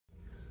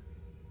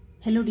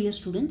Hello dear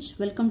students,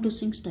 welcome to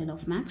Singh style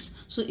of maths.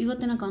 So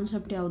ಇವತ್ತಿನ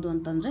concept ಯಾವುದು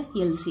ಅಂತಂದ್ರೆ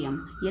LCM.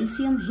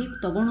 LCM ಹೇಗೆ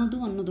ತಗೊಳ್ಳೋದು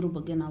ಅನ್ನೋದ್ರ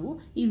ಬಗ್ಗೆ ನಾವು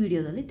ಈ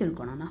ವಿಡಿಯೋದಲ್ಲಿ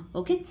ತಿಳ್ಕೊಳ್ಳೋಣ.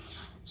 Okay,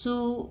 so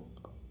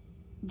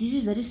this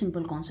is very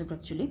simple concept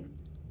actually.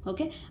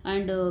 Okay,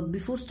 and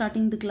before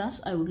starting the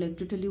class I would like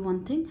to tell you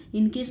one thing.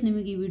 In case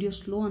ನಿಮಗೆ ಈ ವಿಡಿಯೋ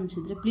ಸ್ಲೋ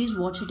ಅನ್ಸಿದ್ರೆ please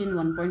watch it in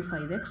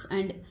 1.5x,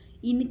 and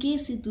in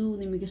case ಇದು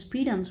ನಿಮಗೆ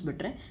speed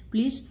ಅನ್ಸ್ಬಿಟ್ರೆ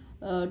please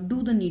do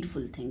the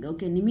needful thing.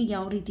 Okay, ನಿಮಗೆ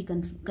ಯಾವ ರೀತಿ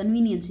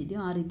convenience ಇದೆಯೋ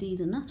ಆ ರೀತಿ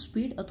ಇದನ್ನು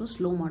ಸ್ಪೀಡ್ ಅಥವಾ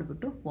ಸ್ಲೋ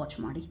ಮಾಡಿಬಿಟ್ಟು ವಾಚ್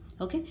ಮಾಡಿ.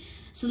 Okay,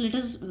 so let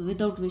us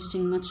without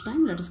wasting much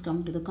time let us come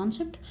to the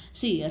concept.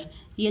 C year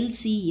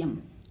LCM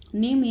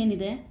name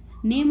ಏನಿದೆ,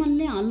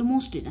 ನೇಮಲ್ಲೇ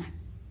ಆಲ್ಮೋಸ್ಟ್ ಇದೆ.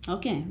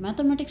 ಓಕೆ,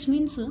 ಮ್ಯಾಥಮೆಟಿಕ್ಸ್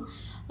ಮೀನ್ಸ್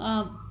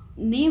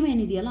ನೇಮ್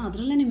ಏನಿದೆಯಲ್ಲ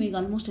ಅದರಲ್ಲೇ ನಿಮಗೆ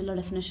ಆಲ್ಮೋಸ್ಟ್ ಎಲ್ಲ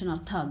ಡೆಫಿನೇಷನ್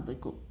ಅರ್ಥ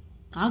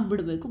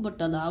ಆಗಿಬಿಡಬೇಕು,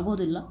 ಬಟ್ ಅದು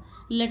ಆಗೋದಿಲ್ಲ.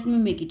 Let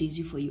me make it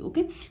easy for you.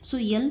 Okay, so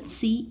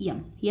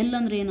LCM, L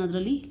ಅಂದರೆ ಏನು,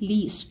 ಅದರಲ್ಲಿ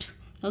list.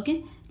 Okay,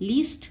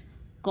 list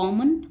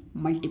common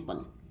multiple.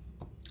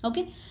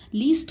 Okay,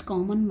 list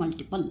common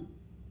multiple.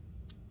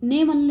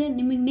 ನೇಮಲ್ಲೇ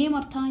ನಿಮಗೆ ನೇಮ್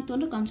ಅರ್ಥ ಆಯಿತು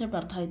ಅಂದರೆ ಕಾನ್ಸೆಪ್ಟ್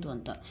ಅರ್ಥ ಆಯಿತು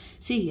ಅಂತ.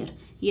 ಸಿ ಹಿಯರ್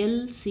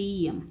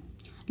LCM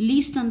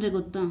ಲೀಸ್ಟ್ ಅಂದರೆ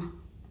ಗೊತ್ತಾ?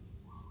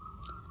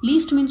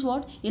 List means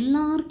what?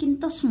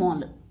 ಎಲ್ಲರಿಗಿಂತ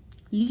ಸ್ಮಾಲ್,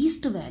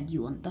 ಲೀಸ್ಟ್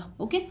ವ್ಯಾಲ್ಯೂ ಅಂತ.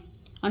 Okay,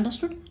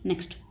 understood.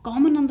 ನೆಕ್ಸ್ಟ್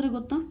ಕಾಮನ್ ಅಂದರೆ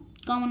ಗೊತ್ತಾ?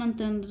 ಕಾಮನ್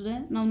ಅಂತಂದರೆ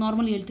ನಾವು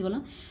ನಾರ್ಮಲಿ ಹೇಳ್ತೀವಲ್ಲ,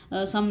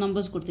 ಸಮ್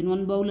ನಂಬರ್ಸ್ ಕೊಡ್ತೀನಿ,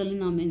 ಒಂದು ಬೌಲಲ್ಲಿ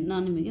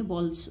ನಾನು ನಿಮಗೆ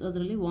ಬಾಲ್ಸ್,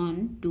 ಅದರಲ್ಲಿ 1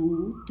 2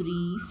 3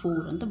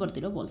 4 ಅಂತ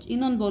ಬರ್ತಿರೋ ಬಾಲ್ಸ್.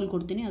 ಇನ್ನೊಂದು ಬೌಲ್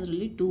ಕೊಡ್ತೀನಿ,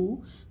 ಅದರಲ್ಲಿ 2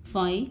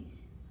 5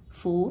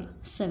 4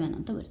 7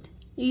 ಅಂತ ಬರ್ತೀನಿ.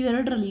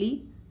 ಇವೆರಡರಲ್ಲಿ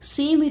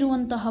ಸೇಮ್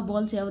ಇರುವಂತಹ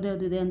ಬಾಲ್ಸ್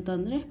ಯಾವುದ್ಯಾವುದಿದೆ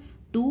ಅಂತಂದರೆ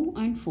 2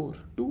 and 4,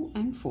 2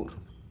 and 4.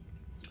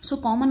 ಸೊ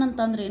ಕಾಮನ್ ಅಂತ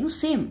ಅಂದರೆ ಏನು?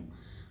 ಸೇಮ್.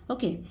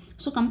 ಓಕೆ,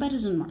 ಸೊ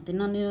ಕಂಪ್ಯಾರಿಸನ್ ಮಾಡ್ತೀನಿ.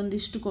 ನಾನು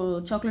ಒಂದಿಷ್ಟು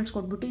ಚಾಕ್ಲೇಟ್ಸ್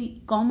ಕೊಟ್ಬಿಟ್ಟು ಈ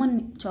ಕಾಮನ್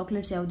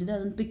ಚಾಕ್ಲೇಟ್ಸ್ ಯಾವುದಿದೆ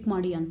ಅದನ್ನು ಪಿಕ್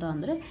ಮಾಡಿ ಅಂತ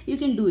ಅಂದರೆ you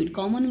can do it.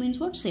 Common means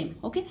what? Same.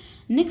 Okay,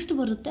 next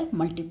ಬರುತ್ತೆ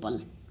multiple.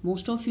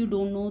 Most of you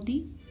don't know the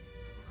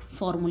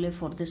ಫಾರ್ಮುಲೆ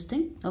for this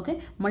thing. Okay,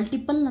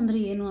 multiple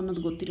ಅಂದರೆ ಏನು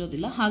ಅನ್ನೋದು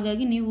ಗೊತ್ತಿರೋದಿಲ್ಲ,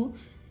 ಹಾಗಾಗಿ ನೀವು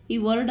ಈ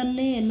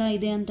ವರ್ಡಲ್ಲೇ ಎಲ್ಲ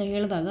ಇದೆ ಅಂತ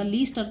ಹೇಳಿದಾಗ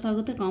ಲೀಸ್ಟ್ ಅರ್ಥ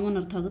ಆಗುತ್ತೆ, ಕಾಮನ್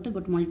ಅರ್ಥ ಆಗುತ್ತೆ,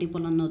 ಬಟ್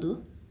ಮಲ್ಟಿಪಲ್ ಅನ್ನೋದು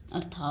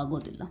ಅರ್ಥ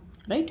ಆಗೋದಿಲ್ಲ.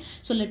 Right?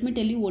 So let me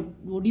tell you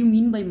what you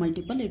mean by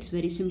multiple. It's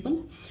very simple.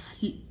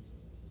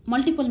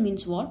 Multiple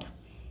means what?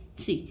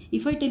 See,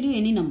 if I tell you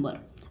any number,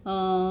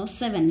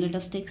 7, let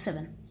us take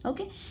 7.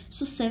 Okay,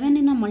 so 7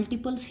 in a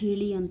multiples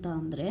heli anta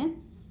andre,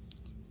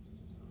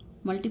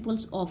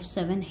 multiples of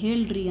 7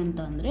 ಹೇಳ್ರಿ ಅಂತ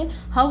ಅಂದರೆ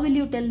how will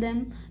you tell them?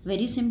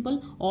 Very simple.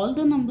 All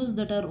the numbers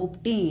that are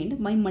obtained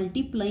by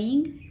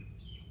multiplying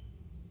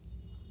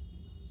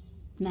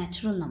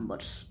natural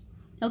numbers.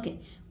 Okay,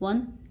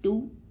 1 2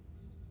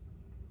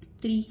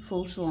 3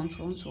 4 so on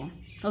so on so on.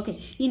 Okay,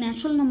 ಈ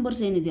natural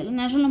numbers ಏನಿದೆಯಲ್ಲ,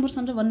 natural numbers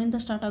ಅಂದರೆ 1ಇಂದ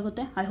start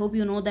ಆಗುತ್ತೆ. I hope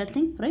you know that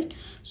thing, right?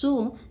 So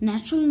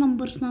natural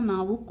ನಂಬರ್ಸ್ನ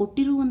ನಾವು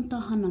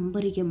ಕೊಟ್ಟಿರುವಂತಹ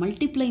ನಂಬರಿಗೆ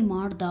multiply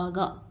ಮಾಡಿದಾಗ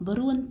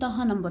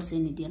ಬರುವಂತಹ numbers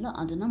ಏನಿದೆಯಲ್ಲ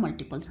ಅದನ್ನು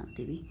ಮಲ್ಟಿಪಲ್ಸ್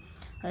ಅಂತೀವಿ.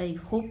 I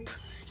hope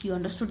you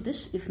understood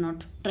this. If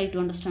not, try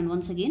to understand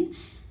once again.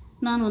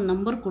 ನಾನು ಒಂದು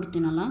ನಂಬರ್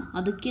ಕೊಡ್ತೀನಲ್ಲ,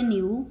 ಅದಕ್ಕೆ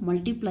ನೀವು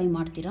ಮಲ್ಟಿಪ್ಲೈ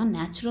ಮಾಡ್ತೀರಾ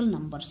ನ್ಯಾಚುರಲ್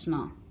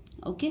ನಂಬರ್ಸ್ನ.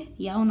 ಓಕೆ,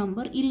 ಯಾವ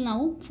ನಂಬರ್? ಇಲ್ಲಿ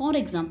ನಾವು ಫಾರ್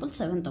ಎಕ್ಸಾಂಪಲ್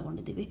 7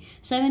 ತೊಗೊಂಡಿದ್ದೀವಿ.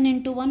 7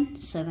 into 1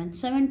 7,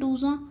 7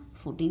 2s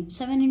 14,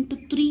 7 into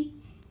 3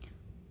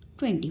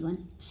 21,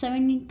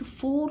 7 into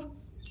 4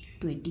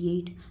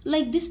 28.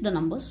 Like this the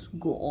numbers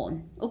go on.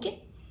 Okay,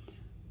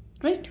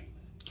 right?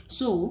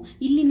 So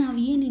ಇಲ್ಲಿ ನಾವು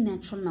ಏನು ಈ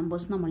ನ್ಯಾಚುರಲ್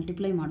ನಂಬರ್ಸ್ನ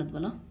ಮಲ್ಟಿಪ್ಲೈ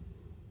ಮಾಡಿದ್ವಲ್ಲ,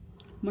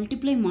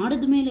 ಮಲ್ಟಿಪ್ಲೈ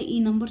ಮಾಡಿದ ಮೇಲೆ ಈ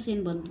ನಂಬರ್ಸ್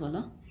ಏನು ಬಂತವಲ್ಲ,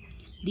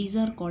 these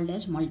are called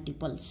as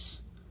multiples.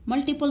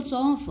 Multiples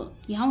of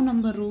ಯಾವ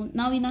ನಂಬರು?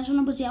 ನಾವು ಈ ನ್ಯಾಚುರಲ್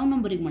ನಂಬರ್ಸ್ ಯಾವ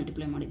ನಂಬರಿಗೆ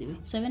ಮಲ್ಟಿಪ್ಲೈ ಮಾಡಿದ್ದೀವಿ?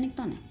 7ಗೆ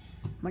ತಾನೆ.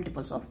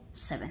 Multiples of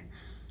 7.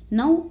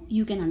 Now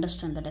you can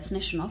understand the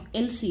definition of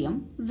LCM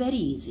very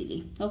easily.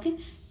 Okay,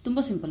 ತುಂಬ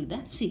ಸಿಂಪಲ್ ಇದೆ.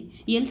 C,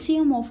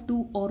 LCM of 2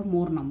 or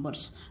more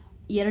numbers.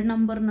 ಎರಡು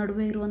ನಂಬರ್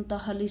ನಡುವೆ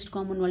ಇರುವಂತಹ ಲೀಸ್ಟ್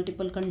ಕಾಮನ್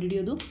ಮಲ್ಟಿಪಲ್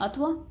ಕಂಡುಹಿಡಿಯೋದು,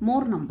 ಅಥವಾ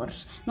ಮೋರ್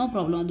ನಂಬರ್ಸ್, ನೋ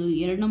ಪ್ರಾಬ್ಲಮ್. ಅದು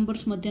ಎರಡು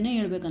numbers ಮಧ್ಯೆನೇ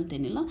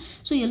ಹೇಳ್ಬೇಕಂತೇನಿಲ್ಲ.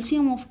 So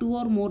LCM of 2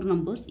 or more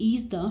numbers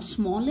is the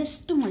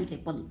smallest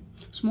multiple.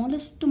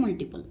 Smallest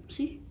multiple.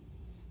 See,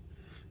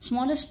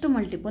 smallest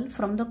multiple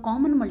from the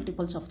common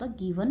multiples of the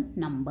given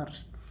number.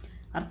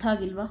 ಅರ್ಥ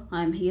ಆಗಿಲ್ವಾ?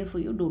 I am here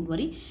for you, don't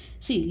worry.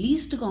 C,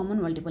 list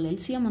common multiple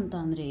LCM ಅಂತ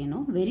ಅಂದರೆ ಏನು?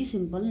 Very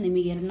simple.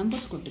 ನಿಮಗೆ ಎರಡು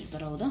numbers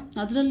ಕೊಟ್ಟಿರ್ತಾರೆ, ಹೌದಾ?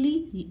 ಅದರಲ್ಲಿ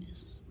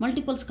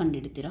ಮಲ್ಟಿಪಲ್ಸ್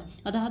ಕಂಡುಹಿಡ್ತೀರಾ.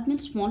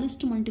 ಅದಾದಮೇಲೆ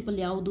ಸ್ಮಾಲೆಸ್ಟ್ ಮಲ್ಟಿಪಲ್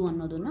ಯಾವುದು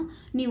ಅನ್ನೋದನ್ನು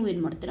ನೀವು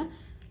ಏನು ಮಾಡ್ತೀರಾ?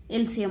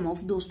 LCM of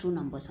those two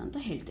numbers ಅಂತ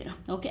ಹೇಳ್ತೀರಾ.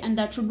 Okay, and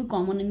that should be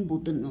common in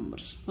both the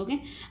numbers. Okay,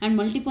 and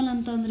multiple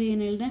ಅಂತ ಅಂದರೆ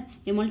ಏನು ಹೇಳಿದೆ?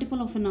 A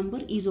multiple of A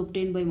number is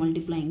ಒಬ್ಟೈನ್ಡ್ by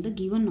multiplying the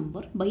given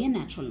number by A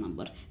natural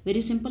number.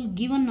 Very simple.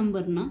 Given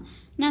ನಂಬರ್ನ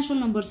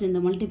natural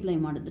ನಂಬರ್ಸಿಂದ multiply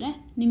ಮಾಡಿದ್ರೆ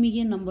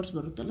ನಿಮಗೆ numbers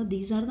ಬರುತ್ತಲ್ಲ,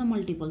 these are the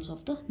multiples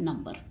of the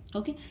number.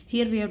 Okay,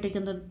 here we have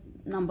taken the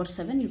number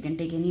 7. You can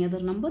take any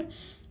other number.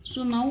 So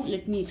ನಾವು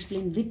let me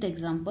explain with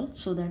example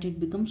so that it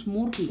becomes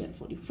more clear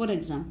for you. For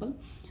example,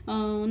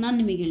 ನಾನು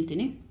ನಿಮಗೆ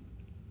ಹೇಳ್ತೀನಿ,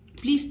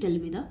 please tell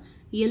me the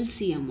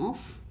LCM of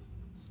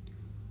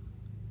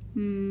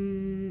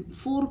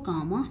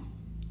 4,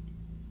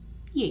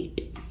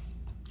 8.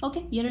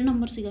 Okay, ಎರಡು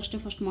ನಂಬರ್ಸಿಗೆ ಅಷ್ಟೇ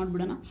first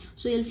ಮಾಡಿಬಿಡೋಣ.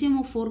 So LCM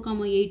of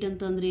 4, 8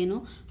 ಅಂತಂದರೆ ಏನು?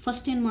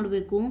 First ಏನು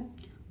ಮಾಡಬೇಕು?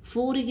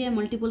 4ಗೆ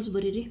ಮಲ್ಟಿಪಲ್ಸ್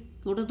ಬರೀರಿ.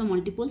 What are the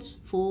multiples?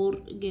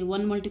 4ಗೆ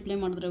 1 multiply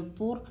ಮಾಡಿದ್ರೆ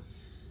 4,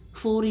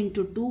 4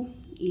 into 2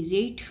 is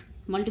 8.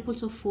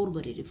 ಮಲ್ಟಿಪಲ್ಸ್ ಆಫ್ 4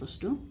 ಬರೀರಿ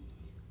first.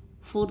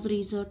 4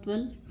 3s are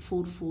 12,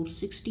 4 4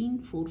 16,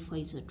 4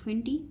 5s are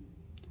 20,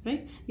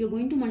 right? You're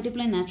going to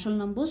multiply natural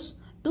numbers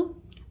to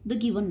the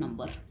given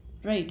number,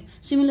 right?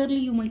 Similarly,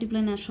 you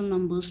multiply natural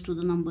numbers to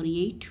the number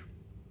 8,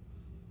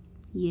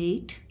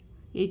 8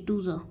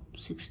 2s are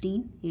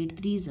 16, 8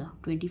 3s are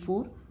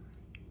 24,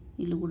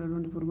 illu kuda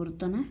 24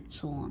 baruttane,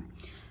 so on.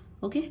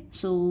 Okay,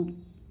 so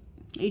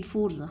 8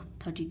 4s are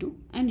 32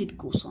 and it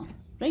goes on,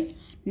 right?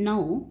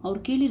 Now our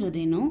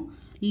keliradeno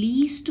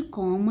least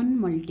common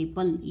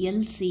multiple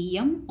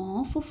LCM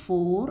of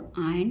 4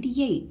 and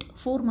 8.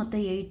 4 ಮತ್ತು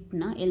 8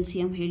 ನ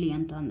LCM ಹೇಳಿ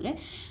ಅಂತ ಅಂದರೆ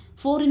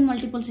 4 in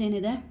multiples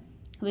ಏನಿದೆ?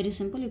 Very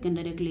simple, you can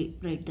directly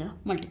write the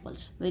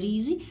multiples. Very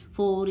easy.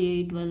 4,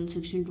 8, 12,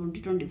 16,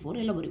 20, 24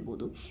 ಎಲ್ಲ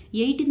ಬರಿಬೋದು.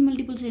 8 in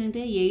multiples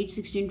ಏನಿದೆ? 8,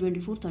 16,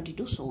 24,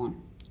 32, so on.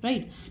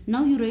 Right?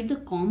 Now you write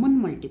the common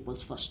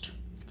multiples first.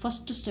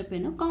 First step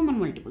ಏನು? ಕಾಮನ್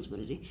ಮಲ್ಟಿಪಲ್ಸ್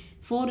ಬರೀರಿ.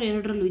 4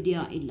 ಎರಡರಲ್ಲೂ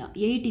ಇದೆಯಾ? ಇಲ್ಲ.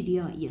 8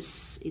 ಇದೆಯಾ? ಎಸ್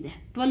ಇದೆ.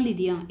 12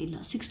 ಇದೆಯಾ? ಇಲ್ಲ.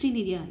 16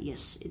 ಇದೆಯಾ?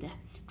 ಎಸ್ ಇದೆ.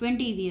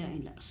 20 ಇದೆಯಾ?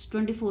 ಇಲ್ಲ.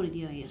 24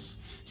 ಇದೆಯಾ? ಎಸ್.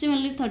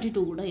 ಸಿಮಿಲರ್ಲಿ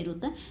 32 ಕೂಡ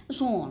ಇರುತ್ತೆ,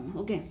 so on.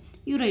 Okay,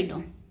 you write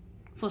down.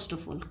 First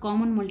of all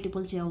common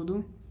multiples ಯಾವುದು?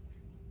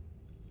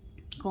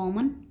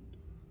 Common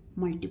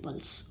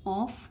multiples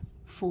of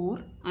 4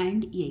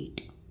 and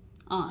 8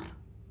 R.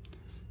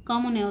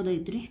 Common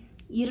ಯಾವುದೈತ್ರಿ?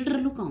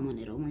 ಎರಡರಲ್ಲೂ ಕಾಮನ್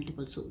ಇರೋ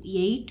ಮಲ್ಟಿಪಲ್ಸು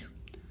 8,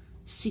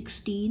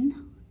 16,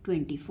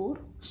 24,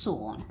 so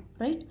on,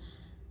 right?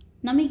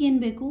 ನಮಗೇನು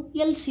ಬೇಕು?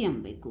 LCM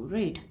ಬೇಕು,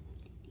 ರೈಟ್?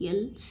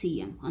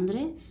 LCM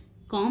ಅಂದರೆ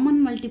ಕಾಮನ್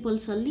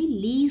ಮಲ್ಟಿಪಲ್ಸಲ್ಲಿ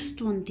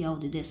ಲೀಸ್ಟ್ ಅಂತ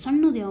ಯಾವುದಿದೆ?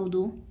 ಸಣ್ಣದು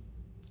ಯಾವುದು?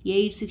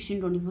 8, 16,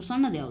 24.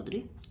 ಸಣ್ಣದು ಯಾವುದು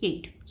ರೀ?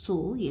 8. So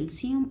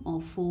LCM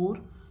of 4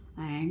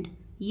 and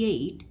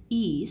 8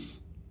 is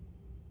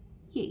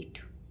 8.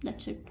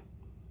 That's it.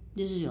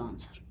 This is your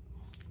answer.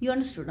 You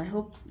understood? I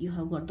hope you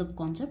have got the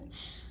concept.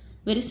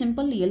 Very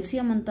simple.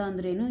 LCM ಅಂತ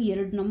ಅಂದ್ರೇನು?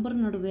 2 ನಂಬರ್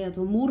ನಡುವೆ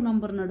ಅಥವಾ 3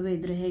 ನಂಬರ್ ನಡುವೆ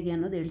ಇದ್ದರೆ ಹೇಗೆ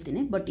ಅನ್ನೋದು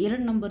ಹೇಳ್ತೀನಿ, ಬಟ್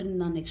 2 ನಂಬರಿಂದ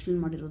ನಾನು ಎಕ್ಸ್ಪ್ಲೇನ್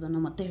ಮಾಡಿರೋದನ್ನು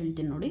ಮತ್ತೆ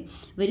ಹೇಳ್ತೀನಿ ನೋಡಿ.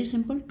 Very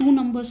simple. 2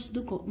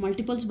 ನಂಬರ್ಸ್ದು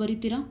ಮಲ್ಟಿಪಲ್ಸ್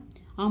ಬರೀತೀರಾ,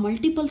 ಆ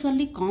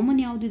ಮಲ್ಟಿಪಲ್ಸಲ್ಲಿ ಕಾಮನ್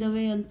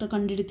ಯಾವುದಿದ್ದಾವೆ ಅಂತ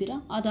ಕಂಡುಹಿಡಿತೀರಾ,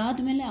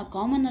 ಅದಾದಮೇಲೆ ಆ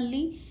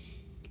ಕಾಮನಲ್ಲಿ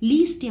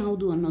ಲೀಸ್ಟ್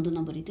ಯಾವುದು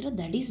ಅನ್ನೋದನ್ನು ಬರೀತೀರಾ.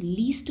 That is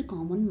list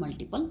common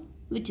multiple,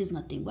 which is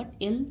nothing but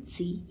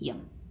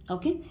LCM.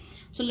 Okay,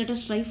 so let us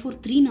try for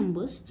 3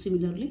 numbers.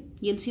 Similarly,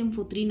 LCM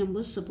for 3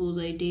 numbers. Suppose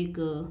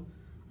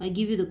I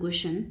give you the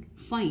question,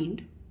 find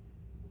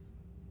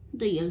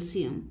the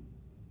LCM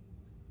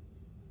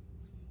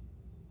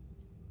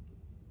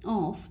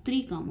of 3,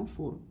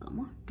 4,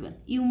 12.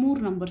 You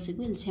 3 numbers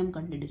LCM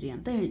ಕಂಡುಹಿಡಿಯಿರಿ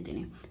ಅಂತ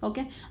ಹೇಳ್ತೀನಿ.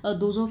 Okay,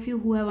 those of you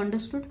who have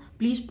understood,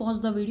 please pause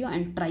the video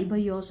and try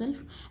by yourself.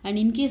 And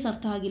in case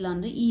ಅರ್ಥ ಆಗಿಲ್ಲ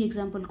ಅಂದರೆ ಈ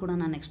example ಕೂಡ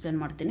ನಾನು explain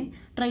ಮಾಡ್ತೀನಿ.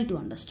 Try to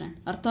understand.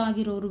 ಅರ್ಥ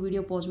ಆಗಿರೋರು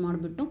ವಿಡಿಯೋ ಪಾಸ್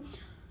ಮಾಡಿಬಿಟ್ಟು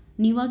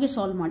ನೀವಾಗೆ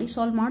ಸಾಲ್ವ್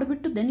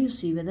ಮಾಡಿಬಿಟ್ಟು then U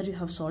see whether you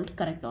have solved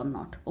correct R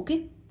not. Okay,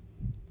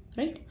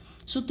 right?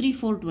 So 3,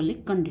 4, 12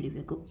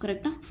 ಕಂಡುಹಿಡಿಬೇಕು,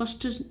 ಕರೆಕ್ಟಾ?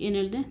 ಫಸ್ಟ್ ಏನು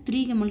ಹೇಳಿದೆ?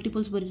 3ಗೆ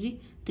ಮಲ್ಟಿಪಲ್ಸ್ ಬರೀರಿ.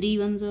 3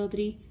 1s are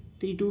 3,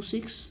 3 2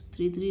 6,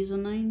 3 3s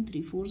are 9,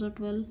 3 4s are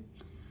 12.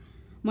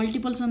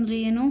 Multiples ಅಂದರೆ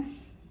ಏನು?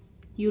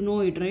 You know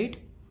it, right?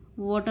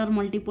 What are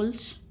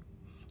multiples?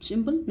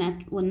 Simple.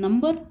 ಒಂದು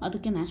number,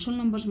 ಅದಕ್ಕೆ natural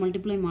numbers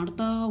multiply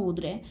ಮಾಡ್ತಾ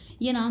ಹೋದರೆ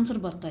ಏನು ಆನ್ಸರ್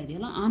ಬರ್ತಾ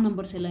ಇದೆಯಲ್ಲ, ಆ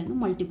ನಂಬರ್ಸ್ ಎಲ್ಲ ಏನು?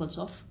 Multiples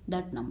of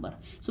that number.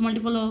 So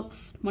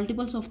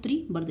multiples of 3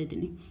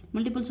 ಬರ್ದಿದ್ದೀನಿ.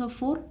 Multiples of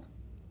 4,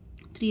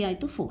 3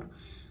 ಆಯಿತು. 4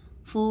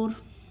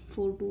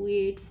 4 2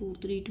 8, 4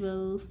 3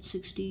 12,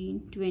 16,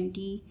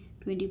 20,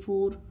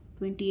 24,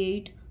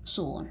 28,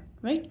 so on,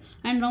 right?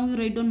 And now you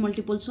write down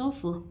multiples of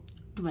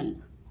 12.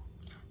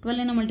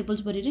 12 ನ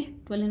ಮಲ್ಟಿಪಲ್ಸ್ ಬರೀರಿ.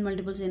 12 ನ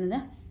ಮಲ್ಟಿಪಲ್ಸ್ ಏನಿದೆ?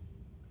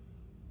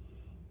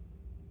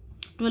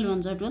 12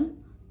 1s are 12,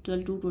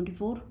 12 2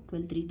 24,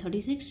 12 3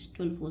 36,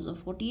 12 4s are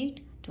 48,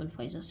 12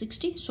 5s are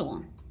 60, so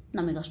on.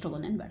 ನಮಗೆ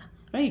ಅಷ್ಟೊಂದೇನು ಬೇಡ,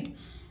 ರೈಟ್?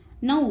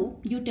 ನಾವು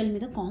you tell me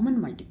the common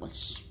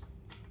multiples.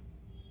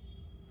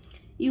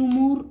 ಇವು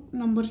 3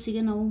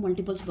 ನಂಬರ್ಸಿಗೆ ನಾವು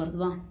multiples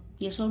ಬರ್ದ್ವಾ?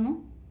 S R no?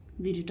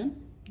 V return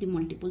the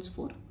multiples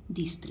for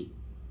these 3.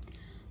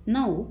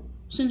 ನಾವು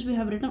since we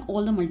have return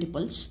all the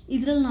multiples,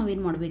 ಇದರಲ್ಲಿ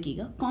ನಾವೇನು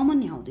ಮಾಡಬೇಕೀಗ?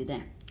 Common ಯಾವುದಿದೆ?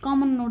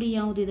 Common ನೋಡಿ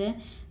ಯಾವುದಿದೆ?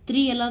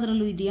 3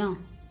 ಎಲ್ಲದರಲ್ಲೂ ಇದೆಯಾ?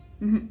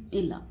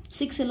 ಇಲ್ಲ.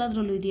 6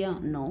 ಎಲ್ಲದರಲ್ಲೂ ಇದೆಯಾ?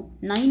 ನೋ.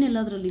 9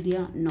 ಎಲ್ಲದರಲ್ಲೂ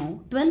ಇದೆಯಾ? ನೋ.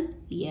 12?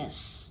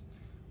 ಎಸ್.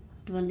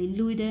 12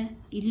 ಇಲ್ಲೂ ಇದೆ,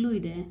 ಇಲ್ಲೂ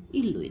ಇದೆ,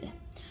 ಇಲ್ಲೂ ಇದೆ.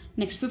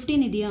 ನೆಕ್ಸ್ಟ್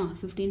 15 ಇದೆಯಾ?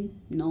 15?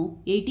 ನೋ.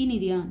 18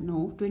 ಇದೆಯಾ? ನೋ.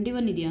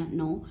 21 ಇದೆಯಾ?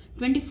 ನೋ.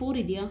 24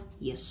 ಇದೆಯಾ?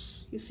 S.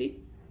 U C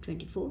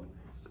 24,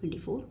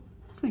 24,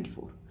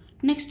 24.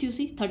 Next U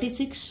C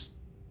 36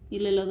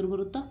 ಇಲ್ಲೆಲ್ಲಾದರೂ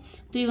ಬರುತ್ತಾ?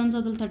 3 1s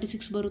ಅದ್ರಲ್ಲಿ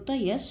 36 ಬರುತ್ತಾ?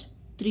 ಎಸ್.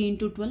 3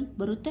 × 12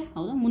 ಬರುತ್ತೆ,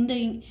 ಹೌದಾ? ಮುಂದೆ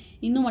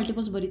ಇನ್ನೂ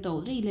ಮಲ್ಟಿಪಲ್ಸ್ ಬರೀತಾ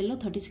ಹೋದರೆ ಇಲ್ಲೆಲ್ಲೋ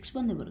 36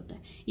 ಬಂದೇ ಬರುತ್ತೆ.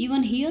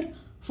 Even here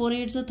 4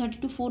 8s are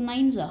 32, 4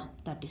 9s are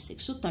 36.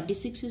 So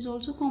 36 is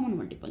also common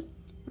multiple,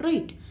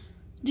 right?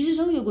 This is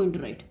how you are going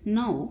to write.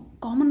 Now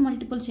common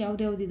multiples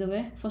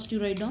ಯಾವುದಿದ್ದಾವೆ? First you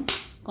write down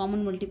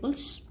common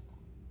multiples.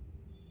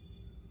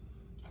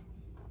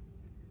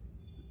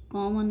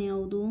 Common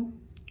ಯಾವುದು?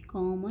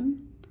 Common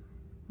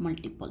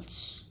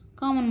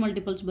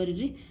multiples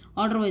ಬರೀರಿ.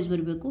 Order wise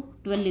ಬರಬೇಕು.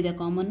 12 ಇದೆ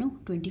ಕಾಮನ್ನು,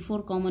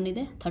 24 common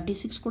ಇದೆ,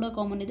 36 ಕೂಡ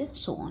common ಇದೆ,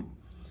 so on.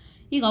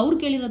 ಈಗ ಅವ್ರು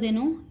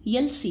ಕೇಳಿರೋದೇನು?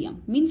 LCM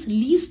means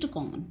list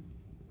common.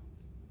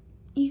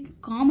 ಈ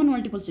ಕಾಮನ್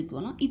ಮಲ್ಟಿಪಲ್ಸ್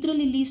ಸಿಕ್ವಲ್ಲ,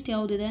 ಇದರಲ್ಲಿ ಲೀಸ್ಟ್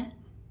ಯಾವುದಿದೆ?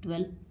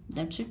 12.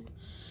 That's it.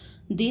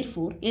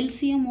 Therefore,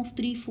 LCM of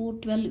 3, 4,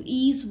 12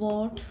 is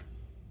what?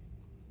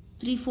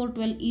 3, 4,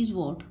 12 is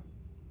what?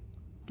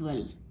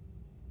 12.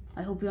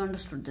 I hope you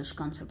understood this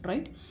concept,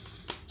 right?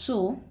 So,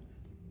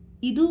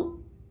 ಇದು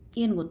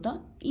ಏನು ಗೊತ್ತಾ,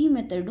 ಈ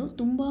ಮೆಥಡು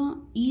ತುಂಬ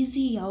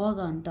ಈಸಿ ಯಾವಾಗ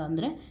ಅಂತ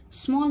ಅಂದರೆ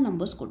ಸ್ಮಾಲ್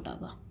ನಂಬರ್ಸ್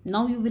ಕೊಟ್ಟಾಗ.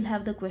 Now you will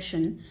have the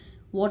question,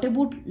 what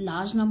about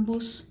large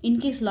numbers? In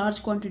case large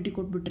quantity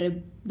ಕೊಟ್ಬಿಟ್ರೆ,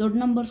 ದೊಡ್ಡ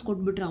ನಂಬರ್ಸ್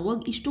ಕೊಟ್ಬಿಟ್ರೆ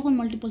ಅವಾಗ ಇಷ್ಟೊಂದು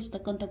ಮಲ್ಟಿಪಲ್ಸ್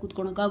ತಕ್ಕಂತ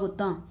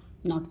ಕೂತ್ಕೊಳಕ್ಕಾಗುತ್ತಾ?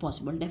 Not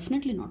possible,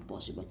 definitely not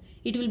possible.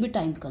 It will be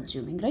time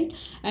consuming, right?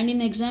 And in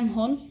exam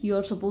hall, you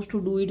are supposed to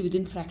do it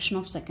within fraction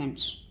of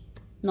seconds,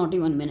 not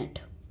even minute.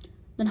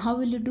 Then how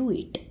will you do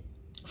it?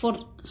 For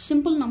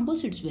simple numbers,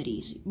 it's very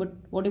easy. But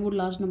what about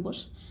large numbers?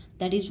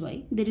 That is why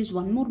there is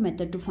one more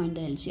method to find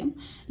the LCM.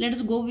 Let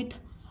us go with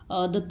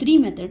the 3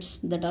 methods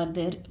that are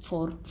there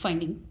for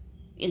finding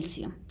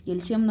LCM.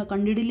 LCM ನ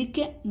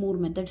ಕಂಡುಹಿಡಿಲಿಕ್ಕೆ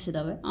 3 methods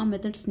ಇದ್ದಾವೆ. ಆ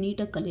methods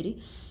ನೀಟಾಗಿ ಕಲೀರಿ.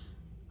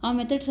 ಆ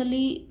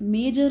ಮೆಥಡ್ಸಲ್ಲಿ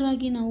major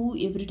ಆಗಿ ನಾವು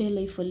every day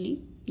ಲೈಫಲ್ಲಿ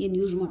ಏನು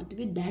ಯೂಸ್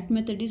ಮಾಡ್ತೀವಿ, that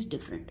method is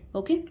different.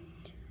 Okay,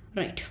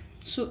 right.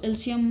 So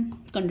LCM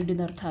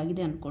ಕಂಡುಹಿಡಿದ ಅರ್ಥ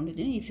ಆಗಿದೆ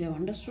ಅಂದ್ಕೊಂಡಿದ್ದೀನಿ. If you have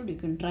understood, you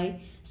can try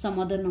some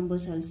other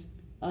numbers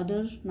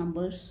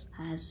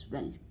as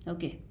well.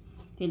 Okay,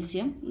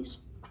 LCM is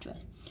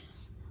 12.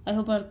 I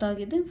hope ಅರ್ಥ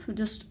ಆಗಿದೆ.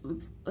 Just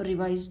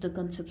revise the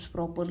concepts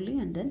properly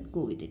and then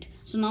go with it.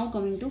 So now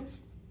coming to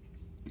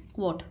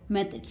what?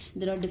 Methods.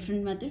 There are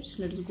different methods.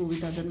 Let us go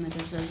with other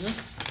methods as well.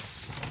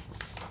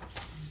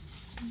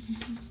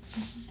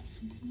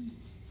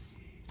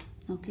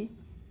 Okay,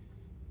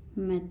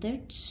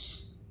 methods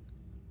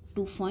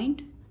to find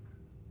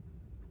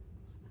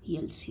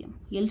LCM.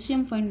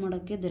 LCM find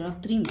ಮಾಡೋಕ್ಕೆ there are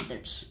 3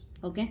 methods.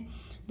 Okay,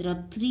 there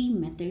are 3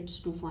 methods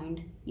to find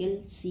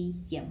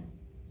LCM.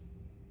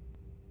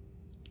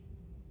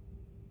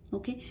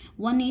 Okay,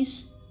 one is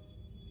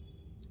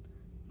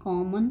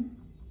common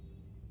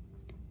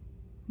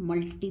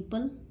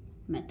multiple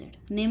method.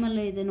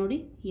 ನೇಮಲ್ಲೇ ಇದೆ ನೋಡಿ,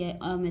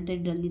 ಆ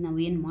ಮೆಥಡಲ್ಲಿ ನಾವು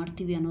ಏನು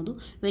ಮಾಡ್ತೀವಿ ಅನ್ನೋದು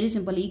very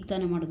simple. ಈಗ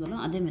ತಾನೇ ಮಾಡಿದ್ವಲ್ಲ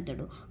ಅದೇ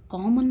ಮೆಥಡು.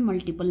 ಕಾಮನ್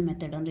ಮಲ್ಟಿಪಲ್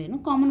ಮೆಥಡ್ ಅಂದರೆ ಏನು?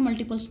 Common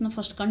ಮಲ್ಟಿಪಲ್ಸ್ನ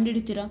first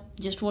ಕಂಡುಹಿಡಿತೀರಾ,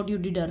 just what you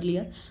did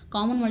earlier.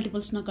 Common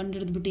ಮಲ್ಟಿಪಲ್ಸ್ನ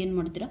ಕಂಡುಹಿಡಿದ್ಬಿಟ್ಟು ಏನು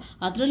ಮಾಡ್ತೀರಾ,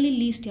 ಅದರಲ್ಲಿ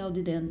ಲೀಸ್ಟ್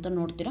ಯಾವುದಿದೆ ಅಂತ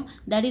ನೋಡ್ತೀರಾ.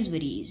 That is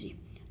very easy.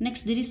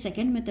 Next there is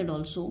second method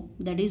also,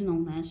 that is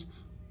known as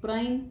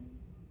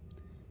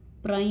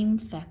prime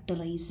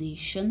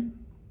factorization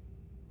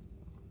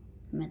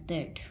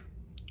method.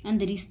 And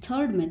there is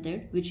third method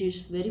which is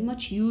very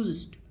much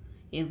used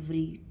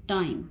every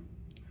time,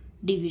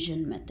 division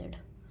method.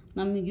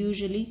 ನಮಗೆ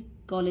usually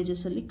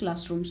ಕಾಲೇಜಸಲ್ಲಿ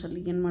class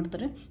ರೂಮ್ಸಲ್ಲಿ ಏನು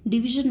ಮಾಡ್ತಾರೆ,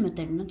 division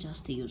ಮೆಥಡ್ನ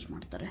ಜಾಸ್ತಿ use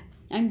ಮಾಡ್ತಾರೆ.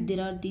 And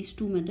there are these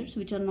 2 methods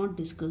which are not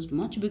discussed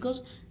much because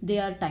they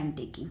are time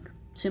taking.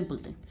 Simple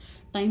thing,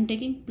 time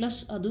taking plus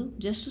ಅದು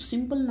just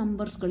simple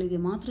ನಂಬರ್ಸ್ಗಳಿಗೆ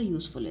ಮಾತ್ರ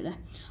useful ಇದೆ.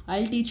 I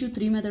will teach you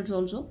 3 methods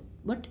also,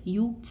 but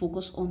you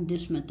focus on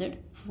this method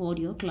for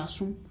your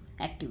classroom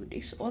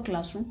activities or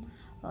classroom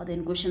then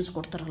questions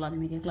ಕೊಡ್ತಾರಲ್ಲ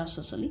ನಿಮಗೆ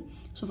ಕ್ಲಾಸಸ್ಸಲ್ಲಿ.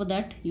 So for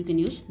that you can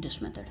use this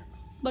method,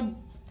 but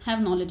have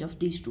knowledge of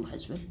these 2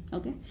 as well.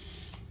 Okay,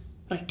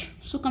 right.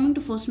 So coming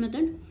to first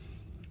method,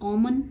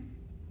 common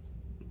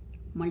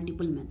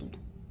multiple method.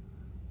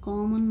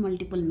 Common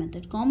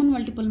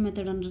multiple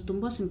method ಅಂದರೆ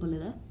ತುಂಬ simple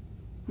ಇದೆ.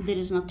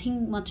 There is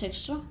nothing much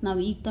extra. ನಾವು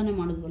ಈಗ ತಾನೇ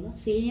ಮಾಡಿದ್ವಲ್ಲ,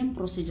 same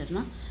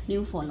ಪ್ರೊಸೀಜರ್ನ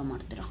ನೀವು follow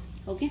ಮಾಡ್ತೀರಾ.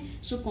 Okay,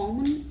 so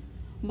common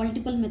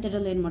multiple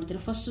ಮೆಥಡಲ್ಲಿ ಏನು ಮಾಡ್ತೀರಾ,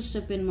 ಫಸ್ಟ್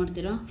ಸ್ಟೆಪ್ ಏನು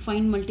ಮಾಡ್ತೀರಾ,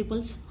 ಫೈಂಡ್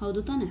ಮಲ್ಟಿಪಲ್ಸ್. ಹೌದು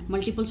ತಾನೆ,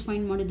 ಮಲ್ಟಿಪಲ್ಸ್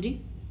ಫೈಂಡ್ ಮಾಡಿದ್ರಿ,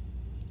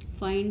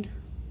 ಫೈಂಡ್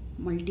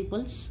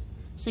ಮಲ್ಟಿಪಲ್ಸ್.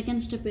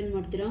 ಸೆಕೆಂಡ್ ಸ್ಟೆಪ್ ಏನು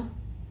ಮಾಡ್ತೀರಾ,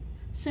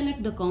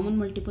 ಸೆಲೆಕ್ಟ್ ದ ಕಾಮನ್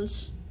ಮಲ್ಟಿಪಲ್ಸ್.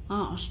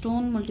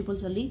 ಅಷ್ಟೊಂದು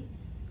ಮಲ್ಟಿಪಲ್ಸಲ್ಲಿ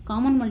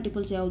ಕಾಮನ್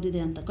ಮಲ್ಟಿಪಲ್ಸ್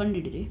ಯಾವುದಿದೆ ಅಂತ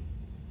ಕಂಡುಹಿಡಿರಿ.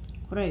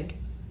 Right.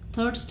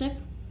 Third step,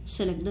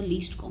 select the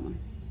least common.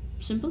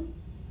 Simple,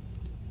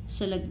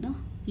 select the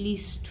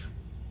least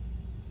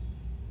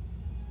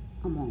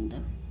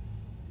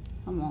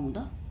among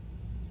the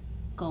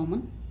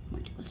common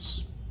multiples.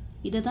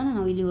 ಇದೇ ತಾನೇ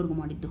ನಾವು ಇಲ್ಲಿವರೆಗೂ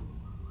ಮಾಡಿದ್ದು.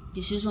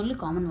 This is only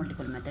common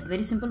multiple method.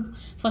 Very simple.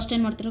 First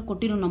ಏನು ಮಾಡ್ತೀರಾ,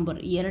 ಕೊಟ್ಟಿರೋ ನಂಬರ್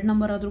 2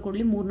 ನಂಬರ್ ಆದರೂ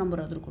ಕೊಡಲಿ, 3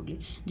 ನಂಬರ್ ಆದರೂ ಕೊಡಲಿ,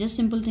 just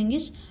simple thing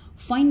is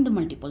find the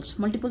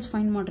multiples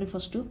find ಮಾಡಿರಿ.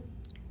 ಫಸ್ಟು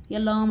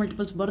ಎಲ್ಲ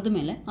ಮಲ್ಟಿಪಲ್ಸ್ ಬರೆದ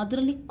ಮೇಲೆ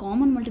ಅದರಲ್ಲಿ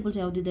ಕಾಮನ್ ಮಲ್ಟಿಪಲ್ಸ್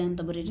ಯಾವುದಿದೆ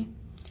ಅಂತ ಬರೀರಿ.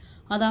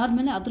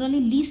 ಅದಾದಮೇಲೆ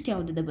ಅದರಲ್ಲಿ ಲೀಸ್ಟ್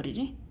ಯಾವುದಿದೆ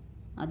ಬರೀರಿ.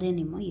 ಅದೇ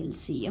ನಿಮ್ಮ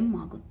LCM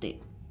ಆಗುತ್ತೆ.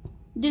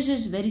 This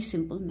is very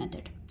simple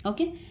method.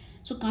 Okay,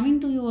 so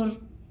coming to your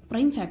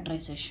prime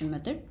factorization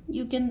method,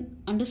 you can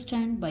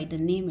understand by the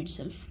name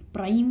itself,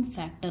 prime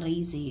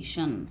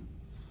factorization.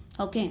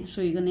 Okay, so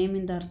ಈಗ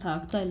ನೇಮಿಂದ ಅರ್ಥ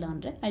ಆಗ್ತಾ ಇಲ್ಲ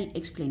ಅಂದರೆ I'll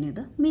explain you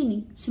the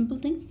meaning. Simple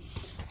thing,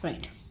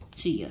 right?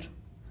 See here,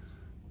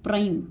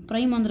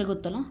 prime ಅಂದರೆ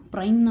ಗೊತ್ತಲ್ಲ,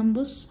 prime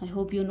numbers. I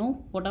hope you know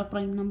what are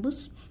prime numbers.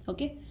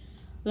 Okay,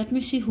 let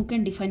me see who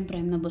can define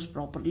prime numbers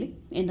properly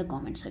in the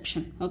comment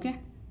section. Okay,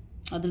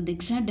 ಅದ್ರದ್ದು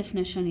exact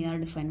definition ಯಾರು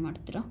define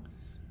ಮಾಡ್ತೀರಾ,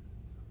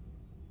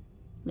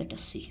 let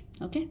us see.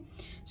 Okay,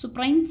 so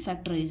prime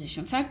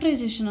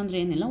factorisation ಅಂದರೆ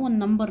ಏನಿಲ್ಲ, ಒಂದು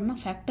ನಂಬರ್ನ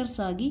factors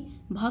ಆಗಿ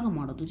ಭಾಗ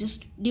ಮಾಡೋದು,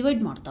 ಜಸ್ಟ್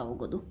ಡಿವೈಡ್ ಮಾಡ್ತಾ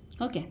ಹೋಗೋದು.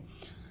 Okay,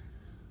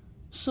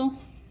 so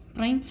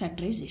prime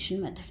factorisation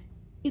method.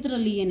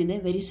 ಇದರಲ್ಲಿ ಏನಿದೆ,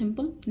 ವೆರಿ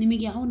ಸಿಂಪಲ್.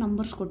 ನಿಮಗೆ ಯಾವ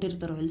ನಂಬರ್ಸ್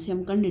ಕೊಟ್ಟಿರ್ತಾರೋ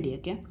LCM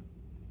ಕಂಡುಹಿಡಿಯೋಕ್ಕೆ,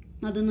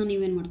 ಅದನ್ನು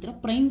ನೀವೇನು ಮಾಡ್ತೀರಾ,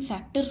 ಪ್ರೈಮ್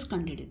ಫ್ಯಾಕ್ಟರ್ಸ್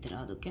ಕಂಡುಹಿಡಿತೀರಾ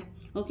ಅದಕ್ಕೆ.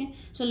 Okay,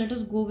 so let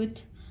us go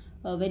with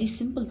very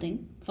simple thing.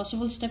 First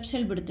of all steps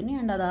ಹೇಳ್ಬಿಡ್ತೀನಿ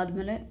ಆ್ಯಂಡ್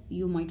ಅದಾದಮೇಲೆ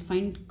you might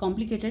find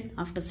complicated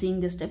after seeing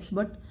the steps,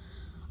 but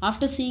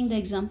after seeing the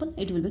example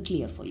it will be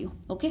clear for you.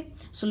 Okay,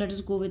 so let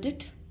us go with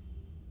it.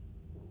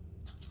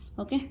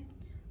 Okay,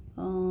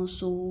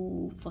 so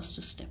first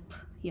step,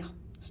 yeah,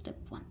 step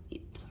 1.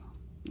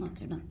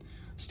 Okay, done.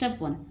 Step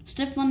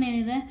 1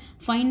 ಏನಿದೆ,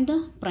 find the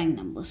prime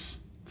numbers.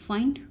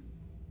 Find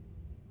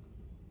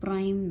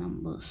prime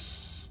numbers.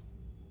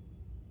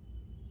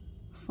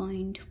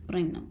 Find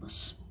prime numbers,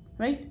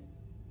 right?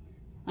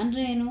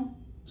 ಅಂದರೆ ಏನು,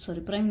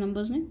 ಸಾರಿ, prime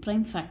ನಂಬರ್ಸ್ನೇ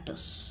prime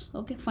factors.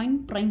 Okay, find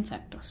prime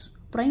factors.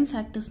 Prime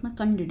ಫ್ಯಾಕ್ಟರ್ಸ್ನ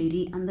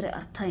ಕಂಡುಹಿಡೀರಿ ಅಂದರೆ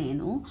ಅರ್ಥ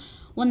ಏನು,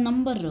 ಒಂದು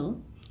number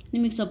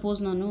ನಿಮಗೆ suppose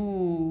ನಾನು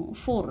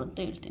 4 ಅಂತ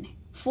ಹೇಳ್ತೀನಿ.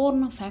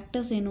 4ನ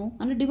ಫ್ಯಾಕ್ಟರ್ಸ್ ಏನು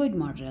ಅಂದರೆ ಡಿವೈಡ್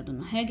ಮಾಡಿರಿ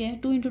ಅದನ್ನು. ಹೇಗೆ,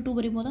 2 × 2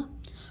 ಬರಿಬೋದಾ?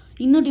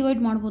 ಇನ್ನೂ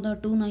ಡಿವೈಡ್ ಮಾಡ್ಬೋದಾ?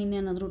 2ನ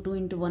ಇನ್ನೇನಾದರೂ 2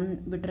 × 1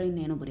 ಬಿಟ್ಟರೆ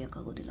ಇನ್ನೇನು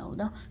ಬರೆಯೋಕ್ಕಾಗೋದಿಲ್ಲ,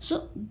 ಹೌದಾ? So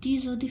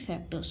these are the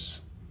factors.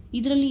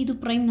 ಇದರಲ್ಲಿ ಇದು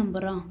prime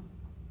ನಂಬರಾ?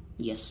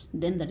 S,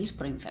 then that is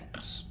prime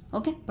factors.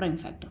 Okay, prime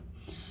factor.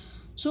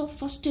 So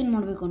first ಏನು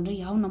ಮಾಡಬೇಕು ಅಂದರೆ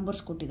ಯಾವ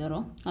ನಂಬರ್ಸ್ ಕೊಟ್ಟಿದ್ದಾರೋ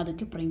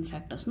ಅದಕ್ಕೆ ಪ್ರೈಮ್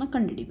ಫ್ಯಾಕ್ಟರ್ಸ್ನ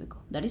ಕಂಡುಹಿಡಿಬೇಕು.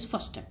 That is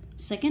first step.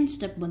 Second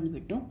step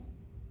ಬಂದುಬಿಟ್ಟು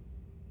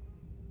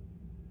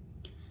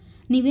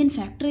ನೀವೇನು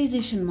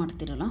ಫ್ಯಾಕ್ಟರೈಸೇಷನ್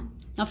ಮಾಡ್ತಿರಲ್ಲ,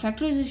 ಆ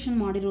factorisation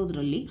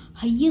ಮಾಡಿರೋದ್ರಲ್ಲಿ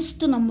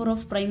highest number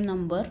of prime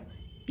number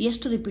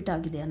ಎಷ್ಟು ರಿಪೀಟ್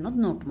ಆಗಿದೆ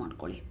ಅನ್ನೋದು ನೋಟ್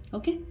ಮಾಡ್ಕೊಳ್ಳಿ.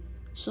 Okay,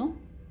 so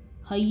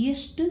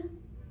highest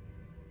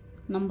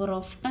number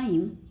of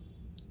time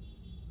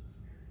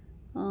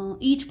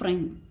each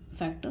prime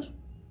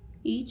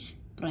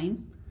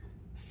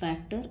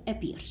factor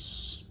appears.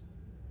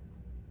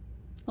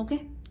 Okay,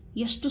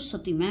 ಎಷ್ಟು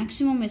ಸತಿ,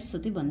 ಮ್ಯಾಕ್ಸಿಮಮ್ ಎಷ್ಟು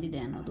ಸತಿ ಬಂದಿದೆ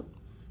ಅನ್ನೋದು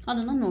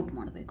ಅದನ್ನು ನೋಟ್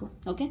ಮಾಡಬೇಕು.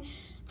 Okay,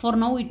 for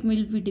now it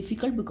will be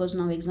difficult because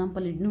ನಾವು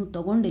ಎಕ್ಸಾಂಪಲ್ ಇನ್ನೂ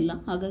ತೊಗೊಂಡಿಲ್ಲ,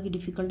 ಹಾಗಾಗಿ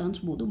difficult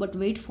ಅನಿಸ್ಬೋದು. But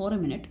wait for A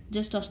minute,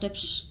 just ಆ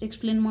ಸ್ಟೆಪ್ಸ್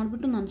ಎಕ್ಸ್ಪ್ಲೇನ್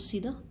ಮಾಡಿಬಿಟ್ಟು ನಾನು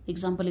ಸೀದಾ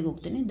ಎಕ್ಸಾಂಪಲಿಗೆ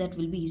ಹೋಗ್ತೇನೆ. That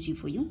will be easy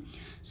for you.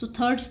 So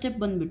third step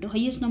ಬಂದುಬಿಟ್ಟು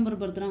ಹೈಯೆಸ್ಟ್ ನಂಬರ್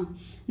ಬರೆದ್ರಾ,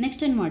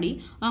 ನೆಕ್ಸ್ಟ್ ಏನು ಮಾಡಿ,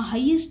 ಆ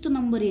ಹೈಯೆಸ್ಟ್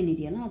ನಂಬರ್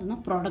ಏನಿದೆಯಲ್ಲ ಅದನ್ನು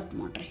ಪ್ರಾಡಕ್ಟ್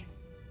ಮಾಡಿರಿ.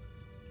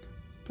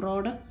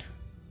 Product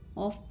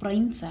of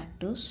prime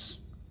factors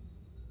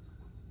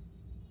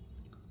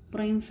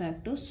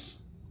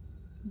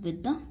with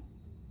the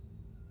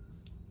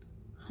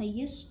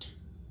highest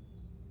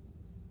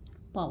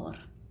power.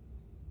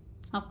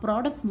 ಆ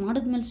ಪ್ರಾಡಕ್ಟ್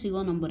ಮಾಡಿದ್ಮೇಲೆ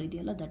ಸಿಗೋ ನಂಬರ್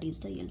ಇದೆಯಲ್ಲ, that is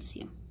the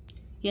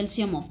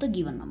LCM of the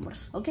given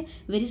numbers. Okay,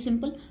 very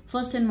simple.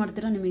 First ಏನು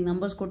ಮಾಡ್ತೀರಾ, ನಿಮಗೆ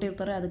ನಂಬರ್ಸ್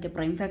ಕೊಟ್ಟಿರ್ತಾರೆ, ಅದಕ್ಕೆ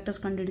ಪ್ರೈಮ್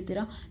ಫ್ಯಾಕ್ಟರ್ಸ್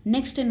ಕಂಡುಹಿಡಿತೀರಾ.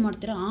 ನೆಕ್ಸ್ಟ್ ಏನು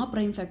ಮಾಡ್ತೀರಾ, ಆ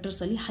prime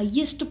ಫ್ಯಾಕ್ಟರ್ಸಲ್ಲಿ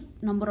highest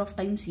number of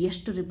times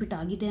ಎಷ್ಟು ರಿಪೀಟ್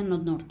ಆಗಿದೆ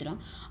ಅನ್ನೋದು ನೋಡ್ತೀರಾ.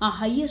 ಆ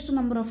highest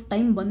number of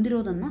time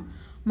ಬಂದಿರೋದನ್ನು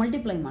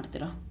multiply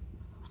ಮಾಡ್ತೀರಾ.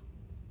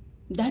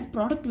 That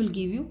product will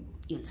give you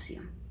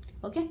LCM.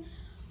 Okay,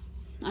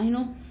 I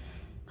know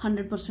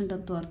 100%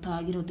 ಅಂತೂ ಅರ್ಥ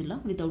ಆಗಿರೋದಿಲ್ಲ.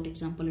 Without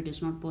example it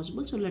is not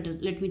possible. So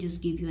let me just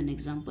give you an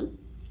example.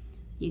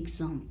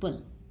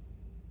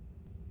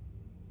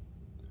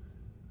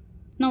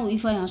 Now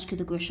if I ask you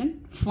the question,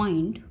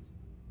 find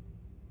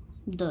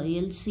the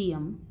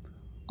LCM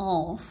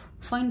of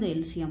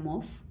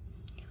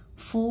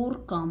 4,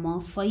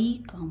 5,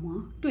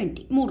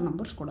 20. ಮೂರು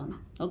numbers ಕೊಡೋಣ.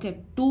 Okay,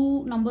 2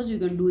 numbers you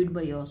can do it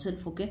by your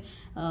self. Okay,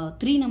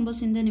 3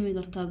 ನಂಬರ್ಸಿಂದ ನಿಮಗೆ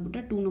ಅರ್ಥ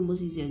ಆಗಿಬಿಟ್ರೆ 2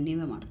 numbers ಈಸಿಯಾಗಿ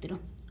ನೀವೇ ಮಾಡ್ತೀರಾ.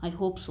 I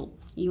hope so.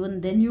 Even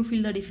then you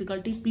feel the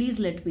difficulty, please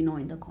let me know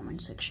in the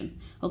comment section.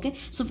 Okay,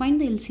 so find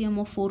the LCM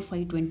of 4,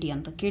 5, 20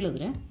 ಅಂತ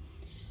ಕೇಳಿದ್ರೆ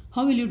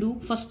how will you do?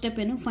 First step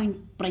ಏನು, find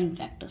prime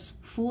factors.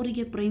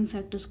 4ಗೆ prime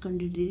factors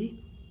ಕಂಡುಹಿಡಿಯಿರಿ.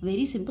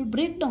 Very simple,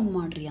 break down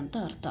ಮಾಡಿರಿ ಅಂತ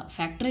ಅರ್ಥ.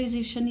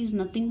 Factorisation is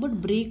nothing but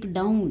break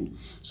down.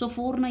 So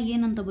 4ನ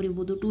ಏನಂತ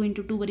ಬರಿಬೋದು, 2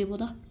 × 2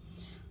 ಬರಿಬೋದಾ?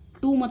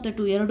 2 ಮತ್ತು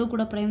 2 ಎರಡೂ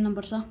ಕೂಡ ಪ್ರೈಮ್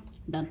ನಂಬರ್ಸಾ?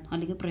 ಡನ್,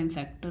 ಅಲ್ಲಿಗೆ ಪ್ರೈಮ್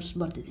ಫ್ಯಾಕ್ಟರ್ಸ್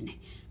ಬರ್ತಿದ್ದೀನಿ.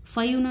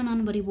 5ನ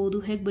ನಾನು ಬರಿಬೋದು,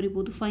 ಹೇಗೆ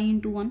ಬರಿಬೋದು, 5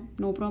 × 1,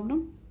 ನೋ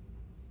ಪ್ರಾಬ್ಲಮ್,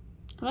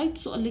 ರೈಟ್.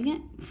 ಸೊ ಅಲ್ಲಿಗೆ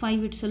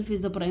 5 it self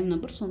is the prime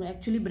number. So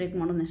actually break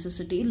ಮಾಡೋ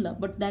ನೆಸೆಸಿಟಿ ಇಲ್ಲ,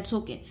 but that's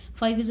okay.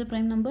 5 is A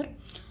prime number,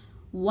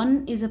 1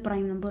 is a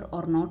prime number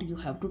or not, you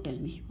have to tell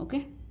me. Okay,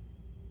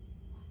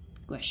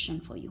 question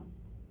for you.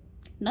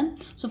 Done.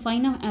 So 5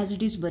 now as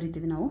it is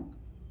ಬರಿತೀವಿ ನಾವು,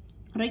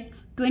 right.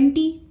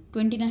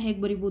 20ನ ಹೇಗೆ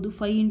ಬರಿಬೋದು,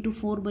 5 ×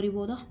 4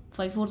 ಬರಿಬೋದಾ?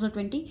 5 4s are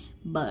 20,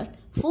 but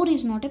 4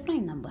 is not a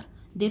prime number.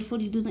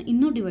 therefore ಇದನ್ನ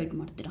ಇನ್ನೂ divide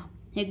ಮಾಡ್ತೀರಾ.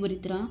 ಹೇಗೆ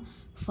ಬರಿತೀರಾ,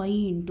 5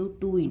 ×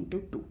 2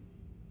 × 2.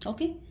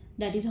 okay,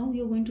 that is how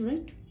you are going to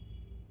write,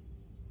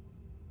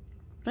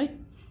 right.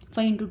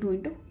 5 × 2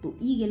 × 2.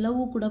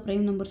 ಈಗೆಲ್ಲವೂ ಕೂಡ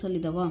prime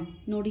ನಂಬರ್ಸಲ್ಲಿದ್ದಾವ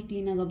ನೋಡಿ,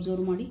 ಕ್ಲೀನಾಗಿ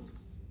ಅಬ್ಸರ್ವ್ ಮಾಡಿ,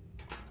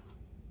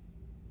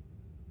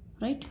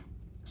 right.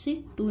 C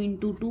 2 ×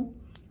 2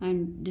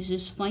 and this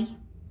is 5.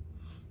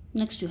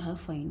 Next you have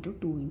 5 ×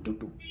 2 ×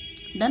 2.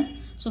 Done.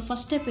 So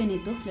first step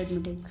ಏನಿತ್ತು, let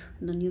me take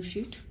the new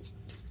sheet.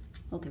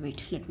 Okay,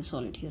 weight, let me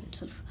solve it here it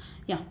self.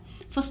 Yeah,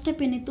 first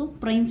step ಏನಿತ್ತು,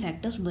 prime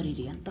factors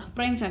ಬರೀರಿ ಅಂತ.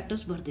 Prime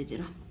factors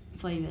ಬರ್ತಿದ್ದೀರಾ,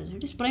 5 as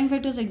it is. Prime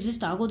factors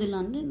exist ಆಗೋದಿಲ್ಲ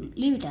ಅಂದರೆ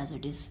leave it as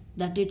it is,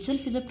 that it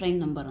self is A prime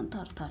number ಅಂತ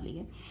ಅರ್ಥ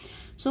ಅಲ್ಲಿಗೆ.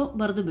 So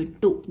ಬರೆದು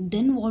ಬಿಟ್ಟು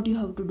then what you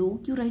have to do,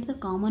 you right the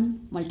common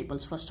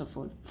multiples. First of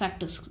all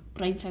factors,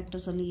 prime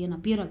ಫ್ಯಾಕ್ಟರ್ಸಲ್ಲಿ ಏನು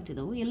appear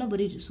ಆಗ್ತಿದ್ದಾವೋ ಎಲ್ಲ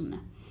ಬರೀರಿ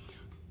ಸುಮ್ಮನೆ.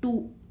 2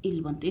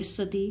 ಇಲ್ಲಿ ಬಂತು, ಎಷ್ಟು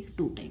ಸತಿ,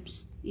 2 ಟೈಮ್ಸ್.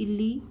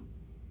 ಇಲ್ಲಿ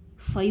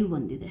 5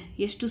 ಬಂದಿದೆ,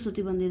 ಎಷ್ಟು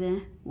ಸತಿ ಬಂದಿದೆ,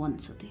 1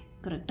 ಸತಿ,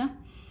 ಕರೆಕ್ಟಾ.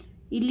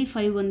 ಇಲ್ಲಿ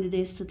 5 ಬಂದಿದೆ,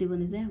 ಎಷ್ಟು ಸತಿ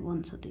ಬಂದಿದೆ,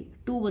 1 ಸತಿ.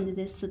 2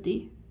 ಬಂದಿದೆ, ಎಷ್ಟು ಸತಿ,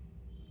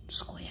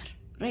 ಸ್ಕ್ವಯರ್,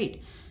 ರೈಟ್.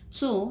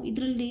 ಸೊ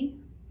ಇದರಲ್ಲಿ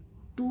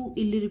 2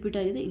 ಇಲ್ಲಿ ರಿಪೀಟ್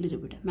ಆಗಿದೆ, ಇಲ್ಲಿ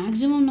ರಿಪೀಟ್ ಆಗಿದೆ.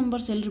 ಮ್ಯಾಕ್ಸಿಮಮ್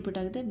ನಂಬರ್ಸ್ ಎಲ್ಲಿ ರಿಪೀಟ್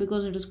ಆಗಿದೆ?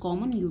 Because it is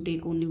common, you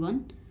take only 1.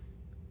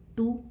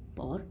 2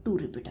 power 2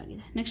 repeat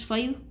ಆಗಿದೆ. ನೆಕ್ಸ್ಟ್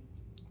 5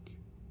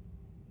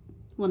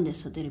 ಒಂದೇ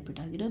ಸತಿ ರಿಪೀಟ್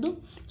ಆಗಿರೋದು.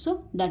 So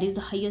that is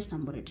the highest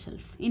number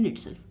in it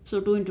self. So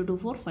 2 × 2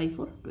 4, 5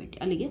 4 20.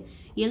 ಅಲ್ಲಿಗೆ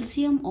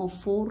LCM of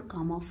 4,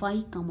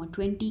 5,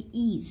 20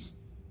 is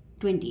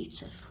 20 it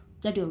self.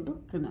 That you have to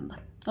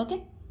remember.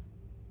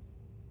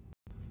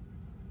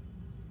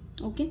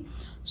 Okay,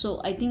 so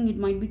I think it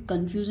might be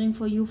confusing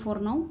for you for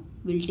now.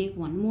 We'll take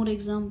one more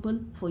example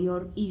for your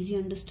easy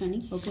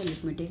understanding. Okay,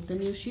 let me take the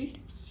new sheet.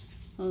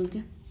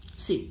 Okay,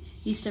 see,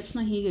 these steps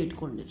na hege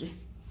itkondirri.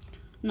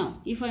 Now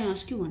if I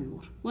ask you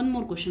one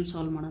more question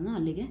solve madana,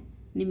 allige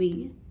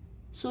nimige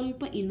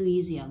ಸ್ವಲ್ಪ ಇನ್ನೂ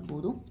easy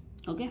ಆಗ್ಬೋದು.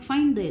 Okay,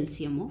 find the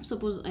LCM of,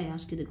 suppose I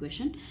ask you the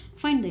question,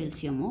 find the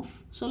LCM of,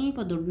 ಸ್ವಲ್ಪ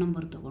ದೊಡ್ಡ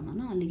number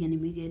ತೊಗೊಳೋಣ, ಅಲ್ಲಿಗೆ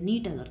ನಿಮಗೆ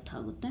ನೀಟಾಗಿ ಅರ್ಥ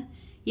ಆಗುತ್ತೆ.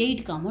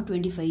 8,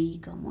 25,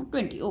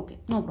 20. Okay,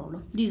 no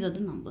problem, these are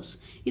the numbers.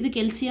 ಇದಕ್ಕೆ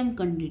LCM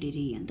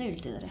ಕಂಡುಹಿಡೀರಿ ಅಂತ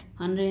ಹೇಳ್ತಿದ್ದಾರೆ.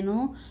 ಅಂದ್ರೇನು?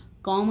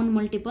 ಕಾಮನ್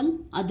ಮಲ್ಟಿಪಲ್,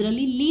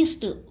 ಅದರಲ್ಲಿ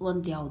ಲೀಸ್ಟ್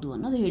ಒಂದು ಯಾವುದು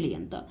ಅನ್ನೋದು ಹೇಳಿ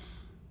ಅಂತ.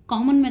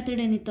 ಕಾಮನ್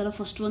ಮೆಥಡ್ ಏನಿತ್ತಲ್ಲ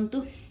ಫಸ್ಟ್ ಒಂದು,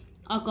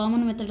 ಆ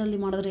ಕಾಮನ್ ಮೆಥಡಲ್ಲಿ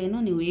ಮಾಡಿದ್ರೆ ಏನು,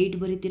 ನೀವು 8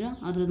 ಬರೀತೀರಾ,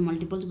 ಅದರದ್ದು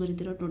ಮಲ್ಟಿಪಲ್ಸ್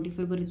ಬರೀತೀರಾ,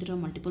 25 ಬರೀತೀರಾ,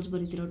 ಮಲ್ಟಿಪಲ್ಸ್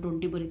ಬರೀತೀರಾ,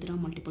 20 ಬರೀತೀರಾ,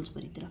 ಮಲ್ಟಿಪಲ್ಸ್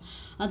ಬರೀತೀರಾ.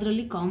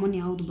 ಅದರಲ್ಲಿ ಕಾಮನ್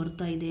ಯಾವುದು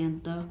ಬರ್ತಾ ಇದೆ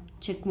ಅಂತ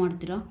ಚೆಕ್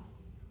ಮಾಡ್ತೀರಾ.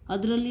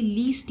 ಅದರಲ್ಲಿ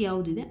ಲೀಸ್ಟ್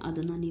ಯಾವುದಿದೆ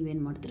ಅದನ್ನು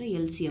ನೀವೇನು ಮಾಡ್ತೀರಾ?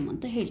 LCM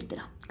ಅಂತ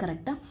ಹೇಳ್ತೀರಾ.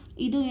 ಕರೆಕ್ಟಾ?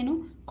 ಇದು ಏನು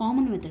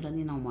ಕಾಮನ್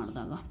ಮೆಥಡಲ್ಲಿ ನಾವು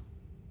ಮಾಡಿದಾಗ,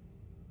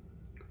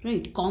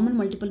 ರೈಟ್? ಕಾಮನ್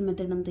ಮಲ್ಟಿಪಲ್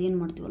ಮೆಥಡ್ ಅಂತ ಏನು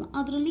ಮಾಡ್ತೀವಲ್ಲ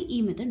ಅದರಲ್ಲಿ ಈ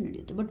ಮೆಥಡ್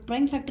ನಡೆಯುತ್ತೆ. But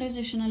prime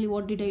ಫ್ಯಾಕ್ಟರೈಸೇಷನಲ್ಲಿ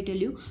what did I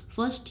tell you?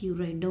 First you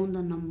write down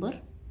the number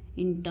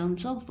in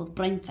terms of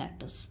prime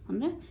factors.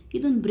 ಅಂದರೆ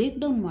ಇದನ್ನು ಬ್ರೇಕ್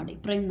ಡೌನ್ ಮಾಡಿ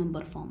ಪ್ರೈಮ್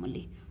ನಂಬರ್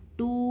ಫಾರ್ಮಲ್ಲಿ.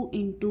 2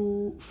 ×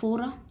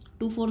 4,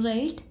 2 4s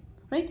 8,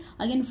 right?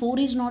 Again 4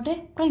 is not A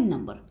prime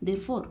number,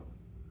 there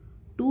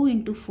 2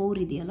 × 4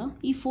 ಇದೆಯಲ್ಲ,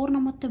 ಈ 4ನ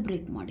ಮತ್ತೆ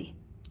break ಮಾಡಿ.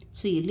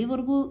 So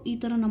ಎಲ್ಲಿವರೆಗೂ ಈ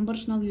ಥರ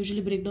ನಂಬರ್ಸ್ ನಾವು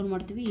ಯೂಶಲಿ ಬ್ರೇಕ್ ಡೌನ್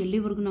ಮಾಡ್ತೀವಿ,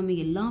 ಎಲ್ಲಿವರೆಗೂ ನಮಗೆ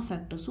ಎಲ್ಲ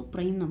ಫ್ಯಾಕ್ಟರ್ಸು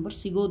ಪ್ರೈಮ್ ನಂಬರ್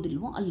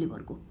ಸಿಗೋದಿಲ್ವೋ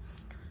ಅಲ್ಲಿವರೆಗೂ.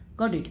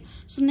 Got it?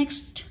 So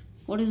next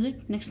what is it?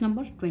 Next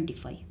number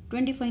 25.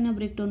 25ನ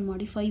break down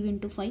ಮಾಡಿ. 5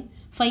 × 5,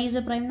 5 is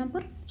A prime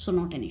number, so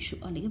not an issue,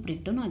 ಅಲ್ಲಿಗೆ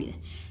ಬ್ರೇಕ್ ಡೌನ್ ಆಗಿದೆ.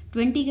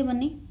 20ಗೆ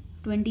ಬನ್ನಿ.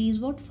 20 is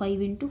what? 5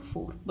 ×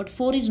 4, but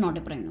 4 is not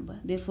A prime number,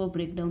 there four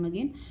break down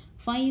again.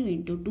 5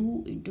 × 2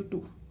 ×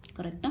 2,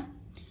 ಕರೆಕ್ಟಾ?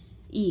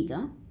 ಈಗ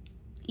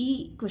ಈ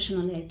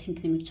ಕ್ವೆಶನಲ್ಲಿ I think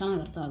ನಿಮಗೆ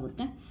ಚೆನ್ನಾಗಿ ಅರ್ಥ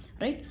ಆಗುತ್ತೆ,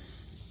 ರೈಟ್?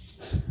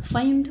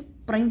 ಫೈಂಡ್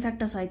ಪ್ರೈಮ್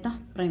ಫ್ಯಾಕ್ಟರ್ಸ್ ಆಯಿತಾ?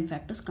 Prime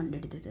factors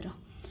ಕಂಡುಹಿಡಿದಿದ್ದೀರಾ.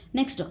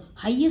 Next,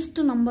 highest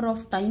number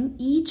of time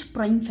each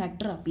prime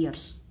factor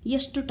appears.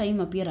 ಎಷ್ಟು ಟೈಮ್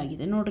ಅಪಿಯರ್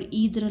ಆಗಿದೆ ನೋಡಿರಿ.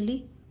 ಇದರಲ್ಲಿ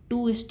 2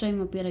 ಎಷ್ಟು ಟೈಮ್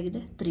ಅಪಿಯರ್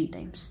ಆಗಿದೆ? 3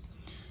 ಟೈಮ್ಸ್.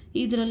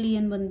 ಇದರಲ್ಲಿ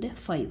ಏನು ಬಂದಿದೆ?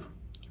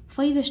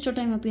 5 ಎಷ್ಟು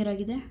ಟೈಮ್ ಅಪಿಯರ್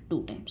ಆಗಿದೆ?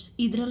 2 ಟೈಮ್ಸ್.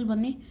 ಇದರಲ್ಲಿ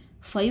ಬನ್ನಿ,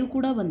 5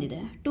 ಕೂಡ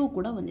ಬಂದಿದೆ, 2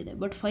 ಕೂಡ ಬಂದಿದೆ.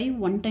 ಬಟ್ 5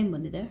 1 ಟೈಮ್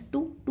ಬಂದಿದೆ,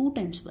 2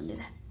 ಟೈಮ್ಸ್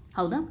ಬಂದಿದೆ.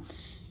 ಹೌದಾ?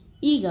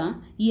 ಈಗ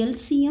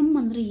LCM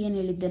ಅಂದರೆ ಏನು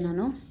ಹೇಳಿದ್ದೆ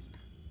ನಾನು?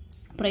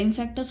 ಪ್ರೈಮ್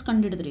ಫ್ಯಾಕ್ಟರ್ಸ್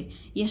ಕಂಡುಹಿಡಿದ್ರಿ,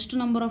 ಎಷ್ಟು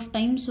ನಂಬರ್ ಆಫ್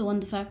ಟೈಮ್ಸ್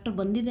ಒಂದು ಫ್ಯಾಕ್ಟರ್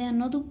ಬಂದಿದೆ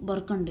ಅನ್ನೋದು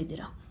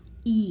ಬರ್ಕೊಂಡಿದ್ದೀರಾ.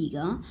 ಈಗ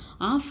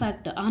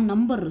ಆ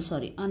ನಂಬರು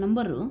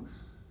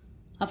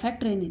ಆ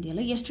ಫ್ಯಾಕ್ಟರ್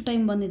ಏನಿದೆಯಲ್ಲ ಎಷ್ಟು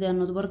ಟೈಮ್ ಬಂದಿದೆ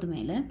ಅನ್ನೋದು ಬರೆದ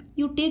ಮೇಲೆ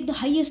you take the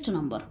highest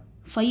number.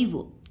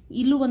 5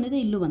 ಇಲ್ಲೂ ಬಂದಿದೆ,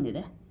 ಇಲ್ಲೂ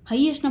ಬಂದಿದೆ.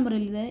 ಹೈಯೆಸ್ಟ್ ನಂಬರ್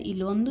ಎಲ್ಲಿದೆ?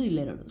 ಇಲ್ಲಿ 1,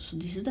 ಇಲ್ಲಿ 2.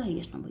 So this is the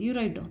highest number. You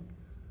write down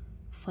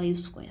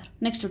 5².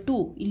 Next 2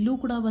 ಇಲ್ಲೂ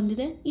ಕೂಡ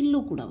ಬಂದಿದೆ,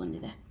 ಇಲ್ಲೂ ಕೂಡ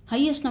ಬಂದಿದೆ.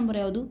 ಹೈಯೆಸ್ಟ್ ನಂಬರ್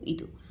ಯಾವುದು?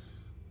 ಇದು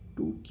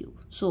 2³.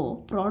 So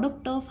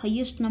product of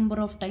highest number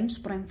of times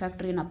prime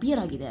factor ಏನು ಅಪಿಯರ್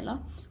ಆಗಿದೆ ಅಲ್ಲ,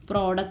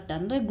 ಪ್ರಾಡಕ್ಟ್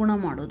ಅಂದರೆ ಗುಣ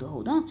ಮಾಡೋದು,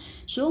 ಹೌದಾ?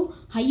 ಸೊ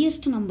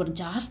ಹೈಯೆಸ್ಟ್ ನಂಬರ್,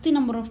 ಜಾಸ್ತಿ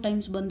ನಂಬರ್ ಆಫ್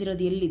ಟೈಮ್ಸ್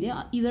ಬಂದಿರೋದು ಎಲ್ಲಿದೆ,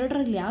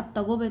 ಇವೆರಡರಲ್ಲಿ ಯಾವ್ದು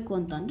ತಗೋಬೇಕು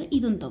ಅಂತ ಅಂದರೆ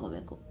ಇದನ್ನು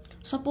ತಗೋಬೇಕು.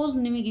 ಸಪೋಸ್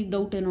ನಿಮಗೆ ಈಗ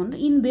ಡೌಟ್ ಏನು ಅಂದರೆ,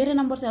 ಇನ್ನು ಬೇರೆ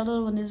ನಂಬರ್ಸ್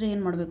ಯಾವುದಾದ್ರು ಬಂದಿದ್ರೆ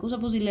ಏನು ಮಾಡಬೇಕು?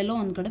 ಸಪೋಸ್ ಇಲ್ಲೆಲ್ಲೋ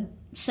ಒಂದು ಕಡೆ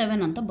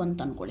 7 ಅಂತ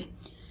ಬಂತು ಅಂದ್ಕೊಳ್ಳಿ.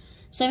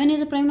 7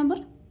 is a prime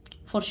number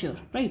for sure,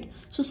 right?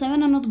 So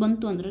 7 ಅನ್ನೋದು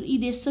ಬಂತು ಅಂದರೆ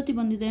ಇದು ಎಷ್ಟು ಸತಿ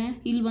ಬಂದಿದೆ?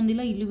 ಇಲ್ಲಿ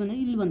ಬಂದಿಲ್ಲ, ಇಲ್ಲಿ ಬಂದಿದೆ,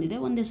 ಇಲ್ಲಿ ಬಂದಿದೆ,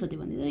 ಒಂದೇ ಸತಿ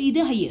ಬಂದಿದೆ.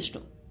 ಇದೇ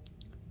ಹೈಯೆಸ್ಟು,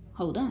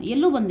 ಹೌದಾ?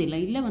 ಎಲ್ಲೂ ಬಂದಿಲ್ಲ,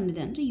 ಇಲ್ಲೇ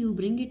ಬಂದಿದೆ ಅಂದರೆ you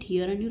bring it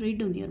here and you write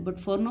down here. But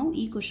for ನಾವು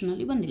ಈ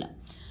ಕ್ವಶನಲ್ಲಿ ಬಂದಿಲ್ಲ.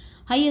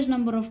 ಹೈಯೆಸ್ಟ್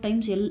ನಂಬರ್ ಆಫ್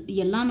ಟೈಮ್ಸ್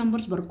ಎಲ್ಲ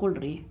ನಂಬರ್ಸ್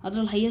ಬರ್ಕೊಳ್ರಿ,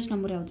 ಅದರಲ್ಲಿ ಹೈಯೆಸ್ಟ್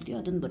ನಂಬರ್ ಯಾವುದಿದೆಯೋ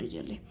ಅದನ್ನು ಬರೀರಿ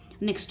ಅಲ್ಲಿ.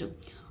 Next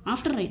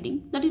after writing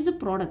that is the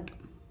product,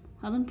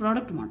 ಅದನ್ನು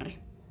ಪ್ರಾಡಕ್ಟ್ ಮಾಡಿರಿ.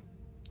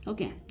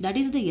 Okay, that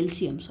is the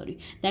LCM,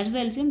 that is the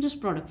LCM, just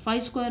product.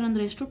 5²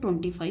 ಅಂದರೆ ಎಷ್ಟು?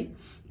 25.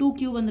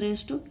 2³ ಅಂದರೆ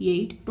ಎಷ್ಟು?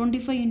 8.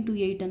 25 ×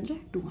 8 ಅಂದರೆ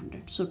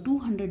 200. So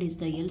 200 is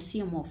the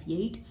LCM of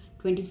 8,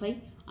 25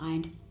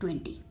 and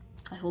 20.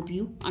 I hope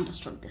you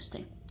understood this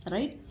thing,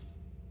 right?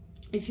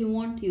 If you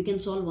want, you can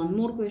solve one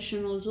more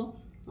question also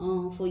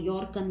for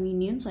your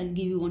convenience. I'll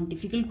give you one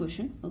difficult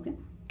question. Okay,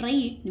 try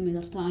it. ನಿಮಗೆ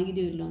ಅರ್ಥ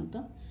ಆಗಿದೆಯೋ ಇಲ್ಲ ಅಂತ.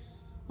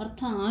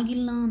 ಅರ್ಥ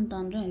ಆಗಿಲ್ಲ ಅಂತ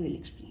ಅಂದರೆ I will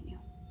explain you.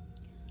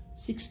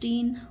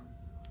 16,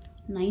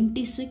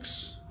 96,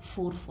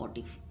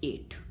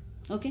 448.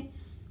 Okay,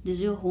 this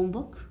is your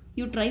homework.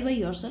 You try by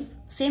yourself.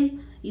 Same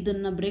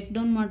ಇದನ್ನು ಬ್ರೇಕ್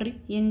ಡೌನ್ ಮಾಡಿರಿ.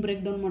 ಹೆಂಗೆ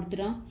ಬ್ರೇಕ್ ಡೌನ್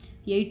ಮಾಡ್ತೀರಾ?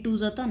 8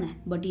 2s ತಾನೆ,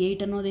 ಬಟ್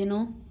 8 ಅನ್ನೋದೇನೋ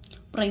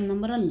ಪ್ರೈಮ್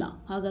ನಂಬರ್ ಅಲ್ಲ,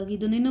 ಹಾಗಾಗಿ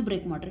ಇದನ್ನು ಇನ್ನೂ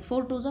ಬ್ರೇಕ್ ಮಾಡಿರಿ.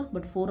 4 2s,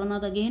 ಬಟ್ 4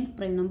 ಅನ್ನೋದು ಅಗೇನ್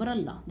ಪ್ರೈಮ್ ನಂಬರ್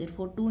ಅಲ್ಲ, ದೇರ್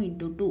 4 2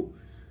 × 2,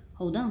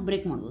 ಹೌದಾ?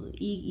 ಬ್ರೇಕ್ ಮಾಡ್ಬೋದು.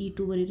 ಈ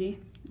 2 ಬರೀರಿ,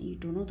 ಈ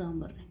 2ನೂ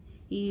ತಗೊಂಬರ್ರಿ.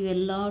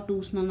 ಇವೆಲ್ಲ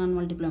 2ಸ್ನ ನಾನು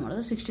ಮಲ್ಟಿಪ್ಲೈ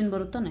ಮಾಡಿದ್ರೆ 16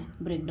 ಬರುತ್ತಾನೆ,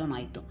 ಬ್ರೇಕ್ ಡೌನ್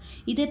ಆಯಿತು.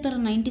 ಇದೇ ಥರ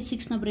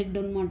 96ನ ಬ್ರೇಕ್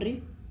ಡೌನ್ ಮಾಡಿರಿ.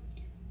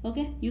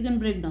 Okay, you can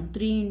break down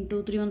 3 into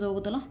 3 1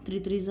 ಹೋಗುತ್ತಲ್ಲ, 3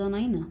 3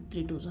 9,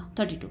 3 2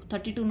 32.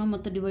 32ನ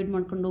ಮತ್ತೆ ಡಿವೈಡ್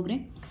ಮಾಡ್ಕೊಂಡು ಹೋಗ್ರಿ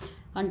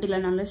until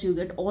and unless you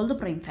get all the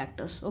prime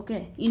factors. Okay,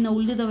 ಇನ್ನು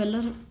ಉಳಿದಿದ್ದಾವೆಲ್ಲ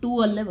 2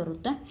 ಅಲ್ಲೇ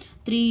ಬರುತ್ತೆ.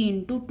 3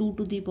 into 2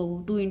 to the power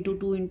 2 into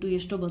 2 into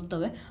ಎಷ್ಟೋ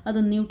ಬರ್ತವೆ,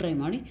 ಅದನ್ನು ನೀವು ಟ್ರೈ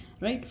ಮಾಡಿ.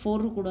 ರೈಟ್,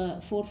 4 ಕೂಡ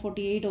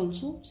 448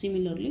 ಆಲ್ಸೋ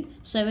ಸಿಮಿಲರ್ಲಿ.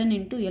 7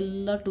 ಇಂಟು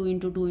ಎಲ್ಲ 2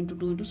 ಇಂಟು 2 ಇಂಟು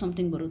 2 ಇಂಟು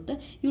ಸಮಥಿಂಗ್ ಬರುತ್ತೆ.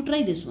 You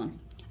try this one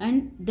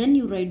and then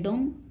you write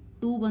down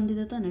 2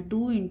 ಬಂದಿದೆ ತಾನೆ,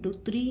 2 ಇಂಟು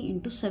 3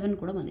 ಇಂಟು 7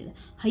 ಕೂಡ ಬಂದಿದೆ.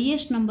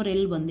 ಹೈಯೆಸ್ಟ್ ನಂಬರ್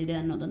ಎಲ್ಲಿ ಬಂದಿದೆ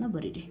ಅನ್ನೋದನ್ನು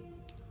ಬರೀರಿ,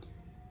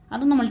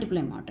 ಅದನ್ನು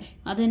ಮಲ್ಟಿಪ್ಲೈ ಮಾಡಿರಿ,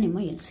 ಅದೇ ನಿಮ್ಮ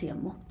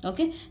LCM.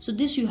 Okay, so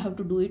this you have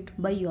to do it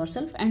by your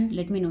self and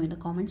let me no in the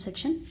comment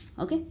section.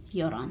 Okay,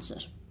 your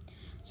answer.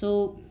 So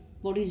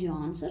what is your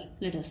answer?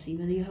 Let us see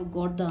whether you have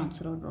got the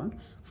answer R not.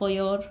 For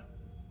your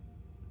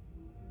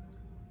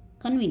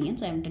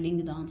convenience, I am telling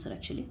you the answer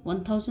actually.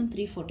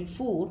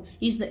 1344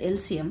 is the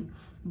LCM,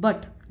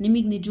 but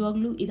ನಿಮಗೆ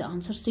ನಿಜವಾಗ್ಲೂ ಇದು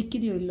answer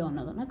ಸಿಕ್ಕಿದೆಯೋ ಇಲ್ಲೋ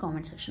ಅನ್ನೋದನ್ನು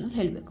comment ಸೆಕ್ಷನಲ್ಲಿ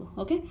ಹೇಳಬೇಕು.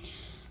 Okay,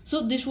 so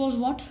this was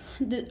what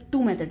the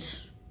 2 methods.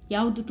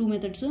 ಯಾವುದು 2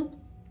 methods?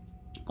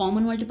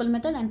 Common multiple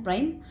method and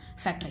prime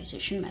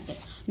factorisation method.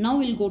 Now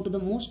will go to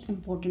the most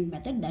important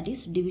method, that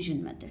is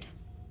division method.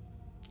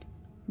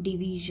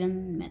 Division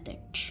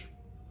method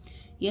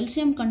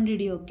LCM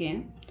ಕಂಡುಹಿಡಿಯೋಕ್ಕೆ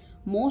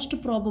most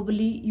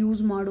probably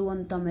use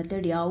ಮಾಡುವಂಥ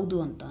method ಯಾವುದು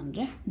ಅಂತ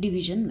ಅಂದರೆ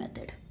division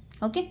method.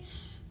 Okay,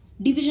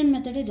 division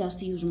ಮೆಥಡೇ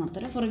ಜಾಸ್ತಿ use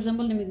ಮಾಡ್ತಾರೆ. For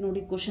example, ನಿಮಗೆ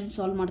ನೋಡಿ question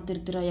solve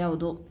ಮಾಡ್ತಿರ್ತೀರಾ,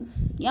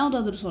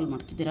 ಯಾವುದಾದ್ರೂ solve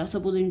ಮಾಡ್ತಿದ್ದೀರಾ,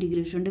 suppose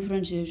integration,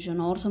 differentiation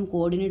R some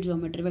coordinate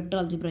geometry, vector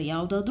algebra,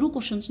 ಯಾವುದಾದ್ರೂ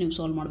ಕ್ವಶನ್ಸ್ ನೀವು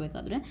ಸಾಲ್ವ್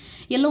ಮಾಡಬೇಕಾದ್ರೆ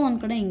ಎಲ್ಲೋ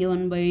ಒಂದು ಕಡೆ ಹಿಂಗೆ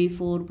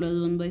 1/4 +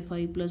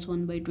 1/5 +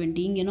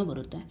 1/20 ಹಿಂಗೇನೋ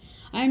ಬರುತ್ತೆ.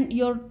 And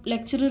your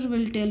lecturer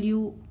will tell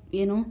you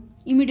ಏನು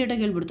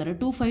ಇಮಿಡಿಯೇಟಾಗಿ ಹೇಳ್ಬಿಡ್ತಾರೆ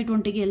 2 5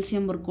 20ಗೆ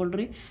LCM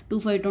ಬರ್ಕೊಳ್ರಿ,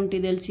 2 5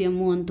 20 LCM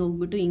ಅಂತ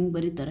ಹೋಗ್ಬಿಟ್ಟು ಹಿಂಗೆ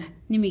ಬರೀತಾರೆ.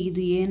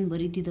 ನಿಮಗಿದು ಏನು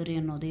ಬರೀತಿದ್ದಾರೆ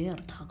ಅನ್ನೋದೇ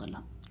ಅರ್ಥ ಆಗಲ್ಲ.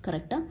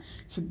 ಕರೆಕ್ಟಾ?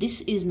 So this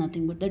is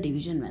nothing but the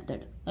division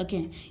method. Okay,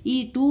 ಈ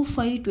 2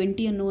 5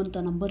 20 ಅನ್ನುವಂಥ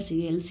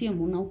ನಂಬರ್ಸಿಗೆ LCM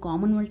ನಾವು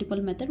ಕಾಮನ್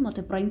ಮಲ್ಟಿಪಲ್ ಮೆಥಡ್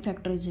ಮತ್ತು prime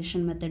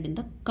factorisation ಮೆಥಡಿಂದ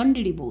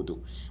ಕಂಡುಹಿಡಿಬಹುದು.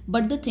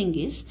 But the thing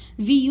is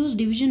we use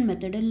division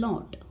method A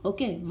lot.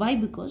 Okay, Y?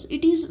 Because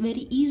it is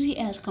very easy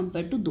as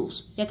compared to those.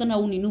 ಯಾಕಂದರೆ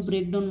ಅವ್ನು ಇನ್ನೂ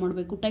break down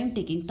ಮಾಡಬೇಕು,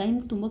 time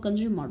ತುಂಬ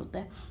consume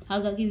ಮಾಡುತ್ತೆ.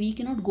 ಹಾಗಾಗಿ we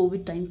cannot go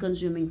with time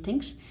consuming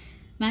things.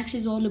 Maths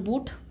is all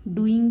about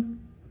doing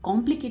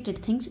complicated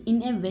things in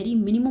a very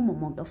minimum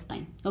amount of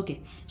time. Okay,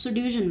 so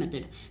division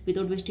method,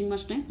 without wasting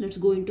much time, let's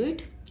go into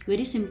it.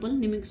 Very simple.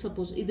 ನಿಮಗೆ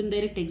suppose ಇದನ್ನು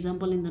direct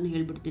example ಇಂದಾನೆ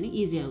ಹೇಳ್ಬಿಡ್ತೀನಿ,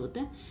 easy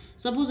ಆಗುತ್ತೆ.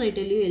 Suppose I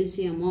tell you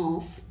LCM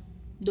of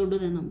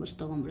ದೊಡ್ಡದ numbers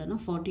ತೊಗೊಂಡ್ಬಿಡೋಣ,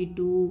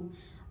 42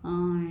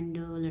 and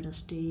let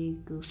us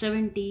take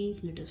 70,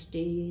 let us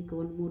take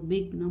one more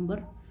big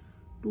number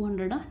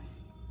 200.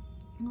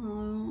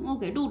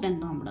 Okay, 210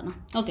 ತೊಗೊಂಡ್ಬಿಡೋಣ.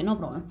 Okay, no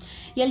problem.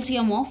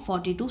 LCM of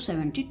 42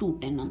 70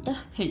 210 ಅಂತ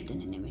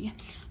ಹೇಳ್ತೀನಿ ನಿಮಗೆ.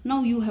 Now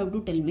you have to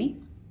tell me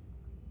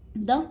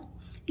the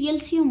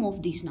LCM of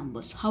these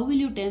numbers. How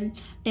will you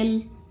tell?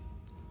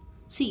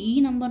 C, ಈ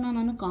ನಂಬರ್ನ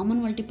ನಾನು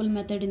common multiple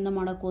ಮೆಥಡಿಂದ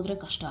ಮಾಡೋಕ್ಕೆ ಹೋದರೆ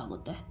ಕಷ್ಟ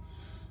ಆಗುತ್ತೆ.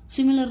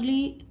 ಸಿಮಿಲರ್ಲಿ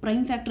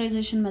ಪ್ರೈಮ್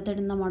ಫ್ಯಾಕ್ಟರೈಸೇಷನ್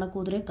ಮೆಥಡಿಂದ ಮಾಡೋಕ್ಕೆ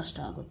ಹೋದರೆ ಕಷ್ಟ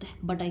ಆಗುತ್ತೆ.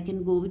 But I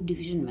can go with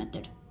division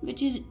method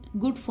which is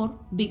good for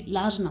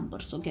large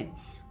numbers. Okay,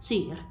 see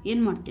here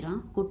ಏನು ಮಾಡ್ತೀರಾ,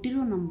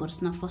 ಕೊಟ್ಟಿರೋ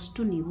ನಂಬರ್ಸ್ನ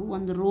ಫಸ್ಟು ನೀವು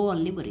ಒಂದು ರೋ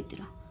ಅಲ್ಲಿ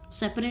ಬರೀತೀರಾ,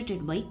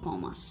 ಸೆಪರೇಟೆಡ್ ಬೈ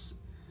ಕಾಮರ್ಸ್.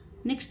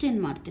 ನೆಕ್ಸ್ಟ್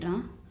ಏನು ಮಾಡ್ತೀರಾ,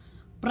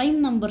 ಪ್ರೈಮ್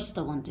ನಂಬರ್ಸ್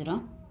ತೊಗೊತೀರಾ.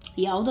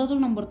 ಯಾವುದಾದ್ರೂ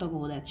ನಂಬರ್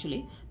ತೊಗೋಬೋದು actually,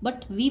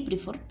 but we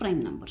prefer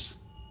prime numbers.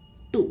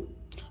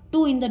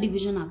 2 ಇಂದ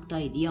ಡಿವಿಷನ್ ಆಗ್ತಾ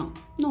ಇದೆಯಾ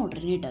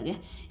ನೋಡಿರಿ ನೀಟಾಗೆ.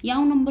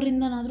 ಯಾವ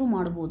ನಂಬರಿಂದನಾದರೂ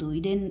ಮಾಡ್ಬೋದು,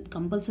 ಇದೇನು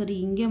ಕಂಪಲ್ಸರಿ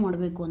ಹಿಂಗೆ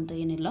ಮಾಡಬೇಕು ಅಂತ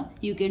ಏನಿಲ್ಲ.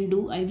 You can do,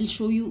 I will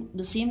show you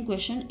the same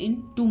question in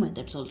 2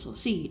 methods also.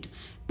 C it.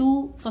 2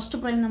 first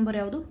prime number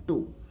ಯಾವುದು?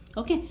 2.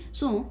 Okay,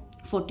 so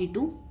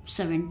 42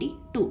 70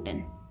 210.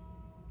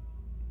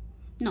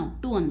 ನಾವು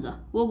 2 1s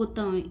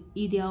ಹೋಗುತ್ತಾ,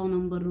 ಇದು ಯಾವ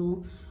ನಂಬರು?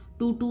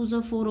 2 2s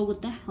 4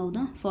 ಹೋಗುತ್ತೆ,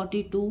 ಹೌದಾ?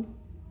 42,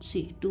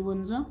 ಸಿ 2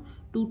 1s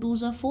 2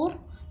 2s 4.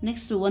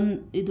 ನೆಕ್ಸ್ಟ್ 1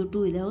 ಇದು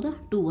 2 ಇದೆ, ಹೌದಾ?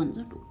 2 1s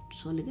 2,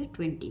 ಸೊ ಅಲ್ಲಿಗೆ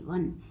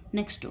 21.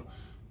 ನೆಕ್ಸ್ಟು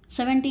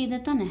 70 ಇದೆ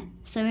ತಾನೆ,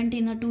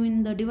 70ನ 2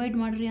 ಇಂದ ಡಿವೈಡ್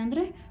ಮಾಡಿರಿ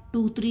ಅಂದರೆ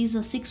 2 3s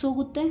 6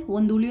 ಹೋಗುತ್ತೆ,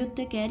 1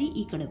 ಉಳಿಯುತ್ತೆ, ಕ್ಯಾರಿ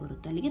ಈ ಕಡೆ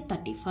ಬರುತ್ತೆ, ಅಲ್ಲಿಗೆ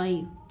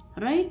 35.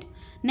 ರೈಟ್.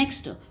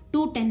 ನೆಕ್ಸ್ಟ್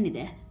 2 10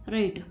 ಇದೆ,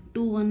 ರೈಟ್.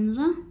 2 1s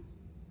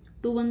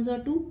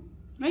 2,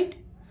 right.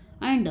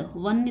 ಆ್ಯಂಡ್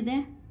 1 ಇದೆ,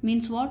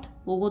 ಮೀನ್ಸ್ ವಾಟ್?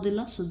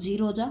 ಹೋಗೋದಿಲ್ಲ, ಸೊ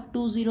 0s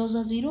 2 0s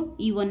 0,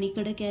 ಈ 1 ಈ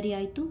ಕಡೆ ಕ್ಯಾರಿ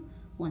ಆಯಿತು,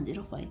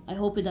 105. ಐ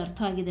ಹೋಪ್ ಇದು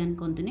ಅರ್ಥ ಆಗಿದೆ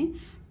ಅನ್ಕೊತೀನಿ.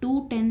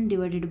 210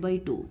 ಡಿವೈಡೆಡ್ ಬೈ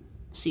 2,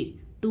 ಸಿ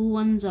 2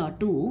 1s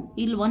 2,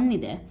 ಇಲ್ಲಿ 1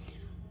 ಇದೆ,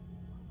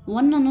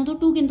 1 ಅನ್ನೋದು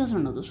 2ಗಿಂತ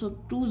ಸಣ್ಣದು, ಸೊ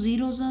 2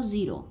 0s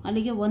 0,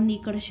 ಅಲ್ಲಿಗೆ 1 ಈ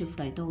ಕಡೆ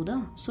ಶಿಫ್ಟ್ ಆಯಿತು, ಹೌದಾ?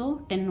 ಸೊ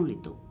 10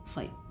 ಉಳಿತು,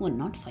 5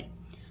 105.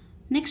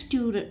 Next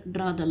you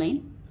draw the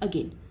line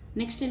again.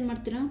 Next ಏನು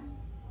ಮಾಡ್ತೀರಾ,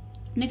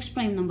 ನೆಕ್ಸ್ಟ್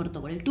ಪ್ರೈಮ್ ನಂಬರ್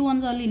ತೊಗೊಳ್ಳಿ. 2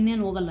 1s ಅಲ್ಲಿ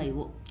ಇನ್ನೇನು ಹೋಗಲ್ಲ,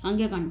 ಇವು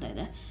ಹಂಗೆ ಕಾಣ್ತಾ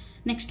ಇದೆ.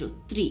 ನೆಕ್ಸ್ಟು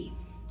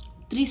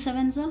 3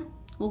 7s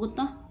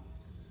ಹೋಗುತ್ತಾ?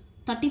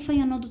 35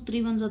 ಅನ್ನೋದು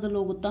 3 1s ಅದಲ್ಲಿ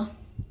ಹೋಗುತ್ತಾ?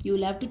 You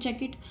will have to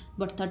check it.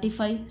 But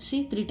 35, C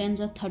 3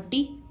 10s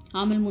 30,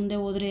 ಆಮೇಲೆ ಮುಂದೆ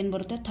ಹೋದರೆ ಏನು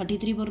ಬರುತ್ತೆ?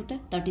 33 ಬರುತ್ತೆ,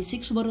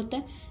 36 ಬರುತ್ತೆ,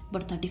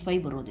 ಬಟ್ 35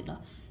 ಬರೋದಿಲ್ಲ.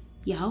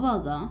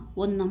 ಯಾವಾಗ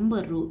ಒಂದು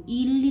ನಂಬರು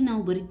ಇಲ್ಲಿ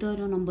ನಾವು ಬರಿತಾ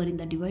ಇರೋ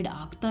ನಂಬರಿಂದ ಡಿವೈಡ್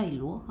ಆಗ್ತಾ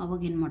ಇಲ್ವೋ,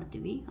 ಅವಾಗ ಏನು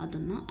ಮಾಡ್ತೀವಿ?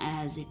 ಅದನ್ನು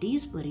ಆ್ಯಸ್ ಇಟ್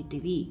ಈಸ್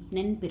ಬರಿತೀವಿ,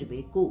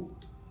 ನೆನಪಿರಬೇಕು.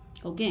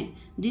 Okay,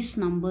 this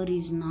number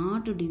is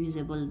not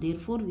divisible,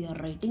 there four we are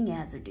writing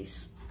as it is.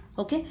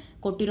 Okay,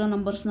 ಕೊಟ್ಟಿರೋ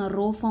ನಂಬರ್ಸ್ನ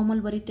ರೋ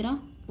ಫಾರ್ಮಲ್ಲಿ ಬರೀತೀರಾ,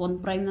 ಒಂದು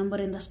ಪ್ರೈಮ್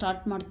ನಂಬರಿಂದ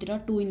ಸ್ಟಾರ್ಟ್ ಮಾಡ್ತೀರಾ,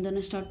 2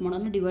 ಇಂದನೇ ಸ್ಟಾರ್ಟ್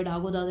ಮಾಡೋಣ. ಡಿವೈಡ್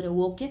ಆಗೋದಾದರೆ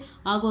ಓಕೆ,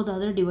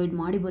 ಆಗೋದಾದರೆ ಡಿವೈಡ್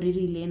ಮಾಡಿ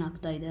ಬರೀರಿ ಇಲ್ಲಿ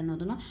ಏನಾಗ್ತಾ ಇದೆ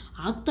ಅನ್ನೋದನ್ನು.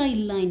 ಆಗ್ತಾ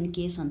ಇಲ್ಲ ಇನ್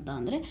ಕೇಸ್ ಅಂತ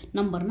ಅಂದರೆ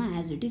ನಂಬರ್ನ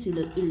ಆ್ಯಸ್ ಇಟ್ ಈಸ್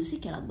ಇಳಿಸಿ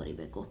ಕೆಳಗೆ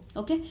ಬರೀಬೇಕು.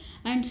 ಓಕೆ,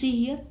 ಆ್ಯಂಡ್ ಸಿ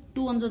ಹಿಯರ್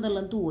 2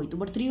 1 ಹೋಯಿತು,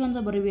 ಬಟ್ 3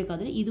 1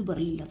 ಬರೀಬೇಕಾದ್ರೆ ಇದು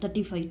ಬರಲಿಲ್ಲ,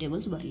 35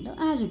 ಟೇಬಲ್ಸ್ ಬರಲಿಲ್ಲ,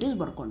 as it is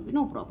ಬರ್ಕೊಂಡ್ವಿ,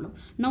 no problem.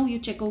 Now you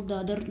check out the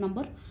other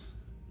number.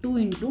 3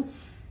 into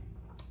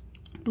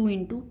 3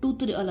 into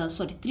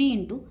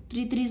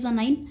 3 3s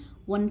 9,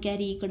 1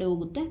 carry ಈ ಕಡೆ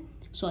ಹೋಗುತ್ತೆ.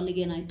 ಸೊ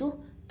ಅಲ್ಲಿಗೆ ಏನಾಯಿತು,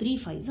 3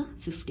 5s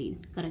 15,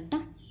 ಕರೆಕ್ಟಾ?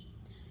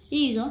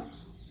 ಈಗ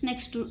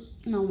ನೆಕ್ಸ್ಟ್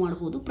ನಾವು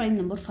ಮಾಡ್ಬೋದು, ಪ್ರೈಮ್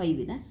ನಂಬರ್ 5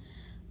 ಇದೆ,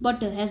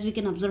 but as we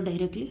can observe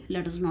directly,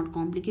 let us not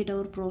complicate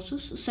hour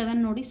process.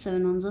 7 ನೋಡಿ,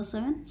 7 1s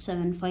 7,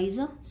 7 5s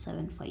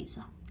 7 5s,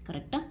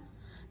 ಕರೆಕ್ಟಾ?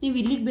 ನೀವು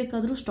ಇಲ್ಲಿಗೆ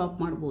ಬೇಕಾದರೂ ಸ್ಟಾಪ್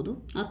ಮಾಡ್ಬೋದು,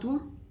 ಅಥವಾ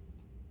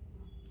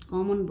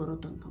ಕಾಮನ್ ಬರೋ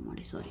ತನಕ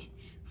ಮಾಡಿ. ಸಾರಿ,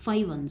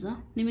 5 1s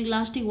ನಿಮಗೆ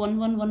ಲಾಸ್ಟಿಗೆ 1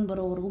 1 1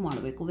 ಬರೋವರೆಗೂ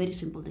ಮಾಡಬೇಕು. Very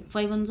simple thing.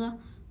 5 1s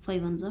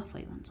 5 1s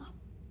 5 1s.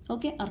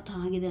 Okay, ಅರ್ಥ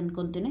ಆಗಿದೆ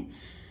ಅನ್ಕೊತೇನೆ.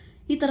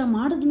 ಈ ಥರ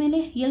ಮಾಡಿದ್ಮೇಲೆ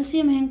ಎಲ್ ಸಿ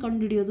ಎಮ್ ಹೆಂಗೆ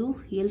ಕಂಡುಹಿಡಿಯೋದು?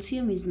 L C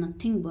M is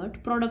nothing but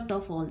product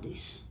of all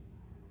this.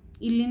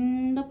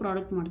 ಇಲ್ಲಿಂದ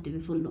ಪ್ರಾಡಕ್ಟ್ ಮಾಡ್ತೀವಿ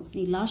ಫುಲ್ಲು.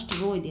 ಈ ಲಾಸ್ಟ್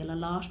ರೋ ಇದೆಯಲ್ಲ,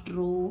 last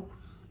rho,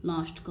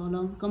 last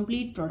column,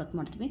 complete product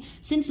ಮಾಡ್ತೀವಿ.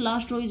 Since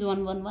last rho is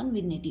 1 1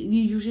 1,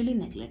 V usually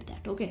neglect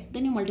that. Okay,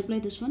 then you multiply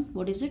this one.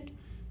 What is it?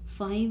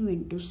 5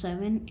 into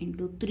 7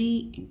 into 3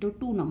 into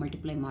 2 ನಾವು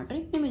multiply ಮಾಡಿರಿ,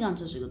 ನಿಮಗೆ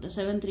answer ಸಿಗುತ್ತೆ.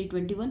 7 3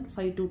 21,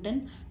 5 2 10,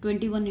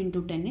 21 into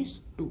 10 is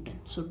 210.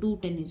 So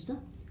 210 is the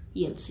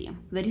L C M.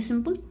 Very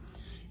simple.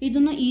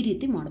 ಇದನ್ನು ಈ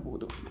ರೀತಿ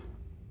ಮಾಡ್ಬೋದು,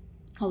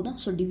 ಹೌದಾ?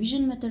 So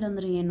division method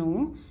ಅಂದರೆ ಏನು?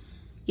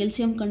 ಎಲ್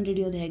ಸಿ ಎಮ್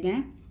ಕಂಡುಹಿಡಿಯೋದು ಹೇಗೆ?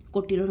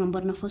 ಕೊಟ್ಟಿರೋ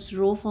ನಂಬರ್ನ ಫಸ್ಟ್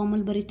ರೋ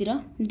ಫಾರ್ಮಲ್ಲಿ ಬರೀತೀರಾ,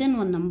 ದೆನ್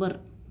ಒಂದು ನಂಬರ್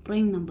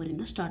ಪ್ರೈಮ್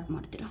ನಂಬರಿಂದ ಸ್ಟಾರ್ಟ್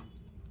ಮಾಡ್ತೀರಾ.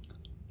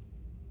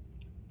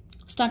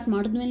 ಸ್ಟಾರ್ಟ್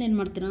ಮಾಡಿದ್ಮೇಲೆ ಏನು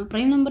ಮಾಡ್ತೀರಾ?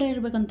 Prime ನಂಬರೇ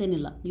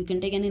ಇರಬೇಕಂತೇನಿಲ್ಲ, you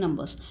can take any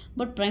numbers,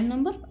 but prime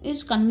number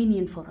is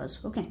convenient for us.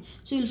 Okay,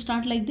 so will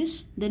start like this.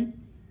 Then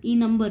ಈ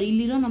ನಂಬರ್,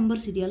 ಇಲ್ಲಿರೋ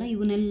ನಂಬರ್ಸ್ ಇದೆಯಲ್ಲ,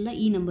 ಇವನ್ನೆಲ್ಲ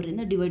ಈ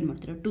ನಂಬರಿಂದ ಡಿವೈಡ್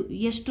ಮಾಡ್ತೀರಾ. 2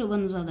 ಎಷ್ಟು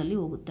ಒನ್ಸಾದಲ್ಲಿ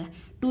ಹೋಗುತ್ತೆ?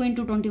 2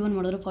 ಇಂಟು 21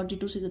 ಮಾಡಿದ್ರೆ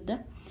 42 ಸಿಗುತ್ತೆ,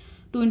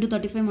 2 ಇಂಟು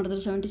 35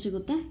 ಮಾಡಿದ್ರೆ 70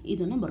 ಸಿಗುತ್ತೆ.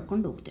 ಇದನ್ನು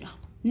ಬರ್ಕೊಂಡು ಹೋಗ್ತೀರಾ.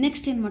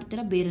 ನೆಕ್ಸ್ಟ್ ಏನು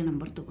ಮಾಡ್ತೀರಾ? ಬೇರೆ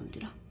ನಂಬರ್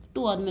ತೊಗೊತೀರಾ.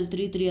 2 ಆದಮೇಲೆ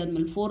 3, 3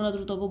 ಆದಮೇಲೆ 4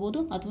 ಆದರೂ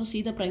ತೊಗೋಬೋದು, ಅಥವಾ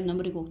ಸೀದಾ ಪ್ರೈಮ್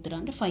ನಂಬರಿಗೆ ಹೋಗ್ತೀರಾ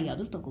ಅಂದರೆ 5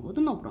 ಆದರೂ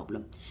ತೊಗೋಬೋದು, ನೋ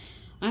ಪ್ರಾಬ್ಲಮ್.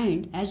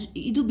 ಆ್ಯಂಡ್ ಆ್ಯಸ್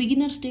ಇದು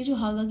ಬಿಗಿನರ್ ಸ್ಟೇಜು,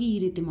 ಹಾಗಾಗಿ ಈ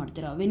ರೀತಿ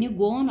ಮಾಡ್ತೀರಾ. When you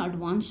go on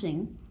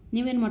advancing,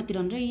 ನೀವೇನು ಮಾಡ್ತೀರಾ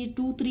ಅಂದರೆ ಈ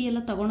 2 3 ಎಲ್ಲ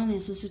ತೊಗೊಳ್ಳೋ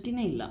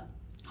ನೆಸೆಸಿಟಿನೇ ಇಲ್ಲ.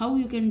 How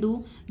you can do,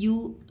 you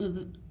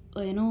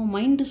ಏನೋ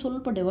ಮೈಂಡ್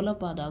ಸ್ವಲ್ಪ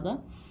ಡೆವಲಪ್ ಆದಾಗ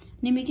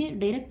ನಿಮಗೆ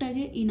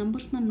ಡೈರೆಕ್ಟಾಗಿ ಈ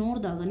ನಂಬರ್ಸ್ನ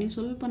ನೋಡಿದಾಗ, ನೀವು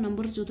ಸ್ವಲ್ಪ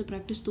ನಂಬರ್ಸ್ ಜೊತೆ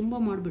ಪ್ರಾಕ್ಟೀಸ್ ತುಂಬ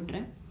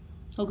ಮಾಡಿಬಿಟ್ರೆ,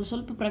 ಓಕೆ,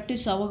 ಸ್ವಲ್ಪ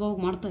ಪ್ರಾಕ್ಟೀಸ್ ಆವಾಗ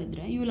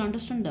ಮಾಡ್ತಾಯಿದ್ರೆ, you will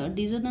understand that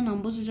these are the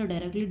numbers which are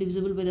directly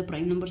divisible by the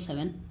prime number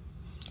 7.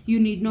 You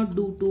need not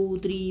do 2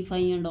 3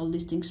 5 and all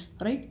these things,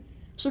 right?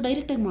 So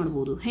ಡೈರೆಕ್ಟಾಗಿ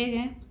ಮಾಡ್ಬೋದು.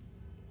 ಹೇಗೆ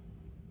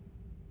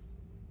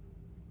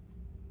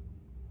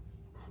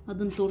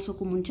ಅದನ್ನು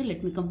ತೋರ್ಸೋಕ್ಕೂ ಮುಂಚೆ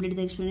let me complete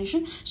the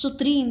explanation. So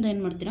 3 ಇಂದ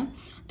ಏನು ಮಾಡ್ತೀರಾ?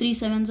 3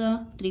 7s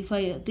 3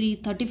 5 3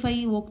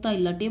 35 ಹೋಗ್ತಾ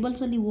ಇಲ್ಲ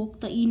ಟೇಬಲ್ಸಲ್ಲಿ,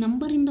 ಈ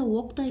ನಂಬರಿಂದ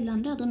ಹೋಗ್ತಾ ಇಲ್ಲ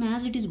ಅಂದರೆ ಅದನ್ನು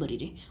ಆ್ಯಸ್ ಇಟ್ ಈಸ್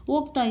ಬರೀರಿ.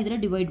 ಹೋಗ್ತಾ ಇದ್ದರೆ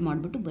ಡಿವೈಡ್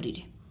ಮಾಡಿಬಿಟ್ಟು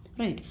ಬರೀರಿ,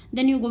 right?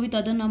 Then you go with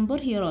other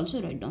number, here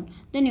also write down.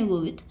 Then you go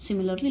with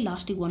similarly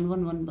ಲಾಸ್ಟಿಗೆ 1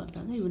 1 1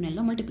 ಬರ್ತಾಗ ಇವನ್ನೆಲ್ಲ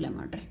ಮಲ್ಟಿಪ್ಲೈ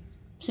ಮಾಡಿರಿ.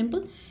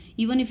 Simple.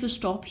 Even if you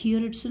stop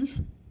here it self,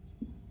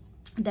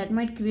 that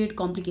mite create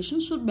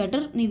complication. So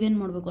better ನೀವೇನು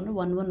ಮಾಡಬೇಕು ಅಂದರೆ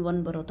 1 1 1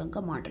 ಬರೋ ತನಕ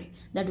ಮಾಡಿರಿ.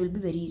 That will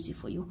be very easy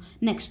for you.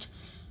 Next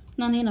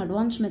ನಾನೇನು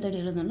ಅಡ್ವಾನ್ಸ್ ಮೆಥಡ್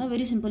ಹೇಳೋದಲ್ಲ,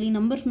 ವೆರಿ ಸಿಂಪಲ್. ಈ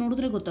ನಂಬರ್ಸ್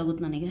ನೋಡಿದ್ರೆ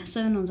ಗೊತ್ತಾಗುತ್ತೆ ನನಗೆ.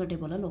 7 1s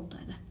ಟೇಬಲಲ್ಲಿ ಹೋಗ್ತಾ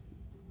ಇದೆ,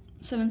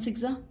 7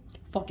 6s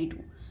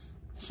 42,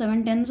 7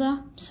 10s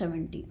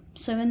 70,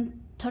 7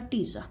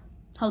 30s,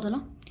 ಹೌದಲ್ಲ?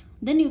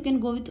 Then you can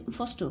go with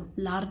first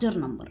larger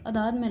number.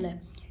 ಅದಾದಮೇಲೆ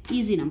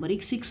ಈಸಿ ನಂಬರ್.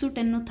 ಈಗ 6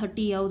 10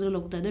 30 ಯಾವುದ್ರಲ್ಲಿ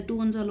ಹೋಗ್ತಾ ಇದೆ? 2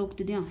 1s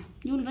ಹೋಗ್ತಿದೆಯಾ?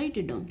 You will write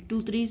it down. 2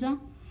 3s,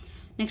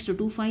 next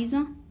 2 5s,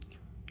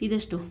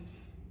 ಇದೆಷ್ಟು?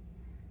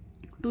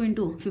 2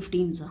 ಇಂಟು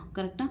 15s,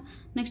 ಕರೆಕ್ಟಾ?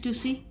 Next U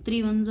C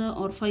 3 1s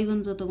R 5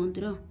 1s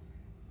ತೊಗೊತೀರಾ?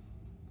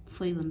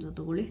 5 1s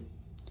ತೊಗೊಳ್ಳಿ.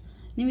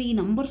 ನಿಮಗೆ ಈ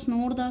ನಂಬರ್ಸ್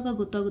ನೋಡಿದಾಗ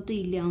ಗೊತ್ತಾಗುತ್ತೆ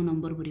ಇಲ್ಲಿ ಯಾವ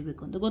ನಂಬರ್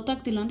ಬರೀಬೇಕು ಅಂತ.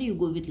 ಗೊತ್ತಾಗ್ತಿಲ್ಲ ಅಂದರೆ you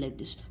go with like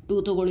this. 2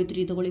 ತೊಗೊಳ್ಳಿ,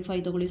 3 ತೊಗೊಳ್ಳಿ,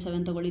 5 ತೊಗೊಳ್ಳಿ,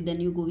 7 ತೊಗೊಳ್ಳಿ,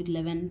 then you go with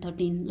 11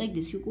 13 like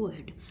this, you go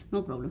head, no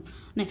problem.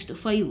 Next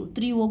 5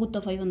 3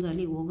 ಹೋಗುತ್ತಾ? 5 1s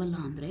ಅಲ್ಲಿ ಹೋಗಲ್ಲ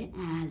ಅಂದರೆ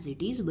ಆ್ಯಸ್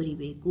ಇಟ್ ಈಸ್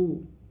ಬರೀಬೇಕು,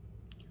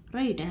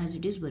 ರೈಟ್? ಆ್ಯಸ್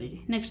ಇಟ್ ಈಸ್ ಬರೀರಿ.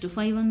 Next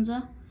 5 1s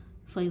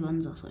 5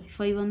 1s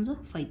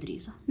 5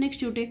 3s.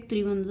 Next you take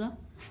 3 1s,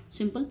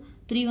 simple.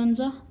 3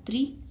 1s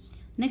 3,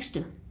 next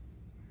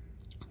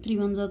 3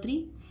 1s 3,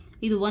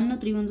 ಇದು 1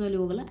 3 1s ಅಲ್ಲಿ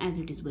ಹೋಗಲ್ಲ, as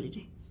it is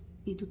ಬರೀರಿ.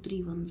 ಇದು 3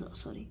 1s,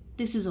 sorry,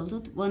 this is also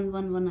 1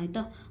 1 1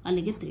 ಆಯಿತಾ?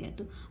 ಅಲ್ಲಿಗೆ 3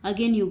 ಆಯಿತು.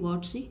 Again you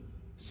got C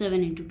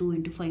 7 into 2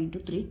 into 5 into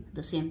 3,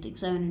 the same thing.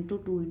 7 into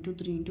 2 into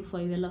 3 into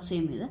 5 ಎಲ್ಲ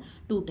same ಇದೆ.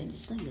 210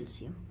 is the L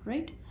C M,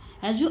 right?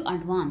 As you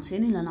advance,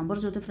 ಏನಿಲ್ಲ,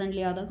 number ಜೊತೆ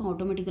friendly ಆದಾಗ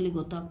ಆಟೋಮೆಟಿಕಲಿ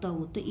ಗೊತ್ತಾಗ್ತಾ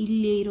ಹೋಗುತ್ತೆ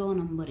ಇಲ್ಲೇ ಇರೋ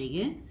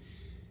ನಂಬರಿಗೆ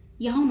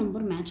ಯಾವ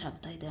ನಂಬರ್ ಮ್ಯಾಚ್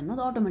ಆಗ್ತಾ ಇದೆ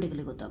ಅನ್ನೋದು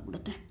ಆಟೋಮೆಟಿಕಲಿ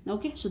ಗೊತ್ತಾಗ್ಬಿಡುತ್ತೆ.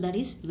 Okay, so that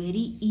is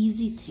very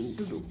easy thing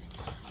to do.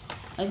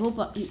 I hope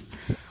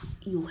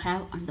you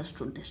have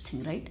understood this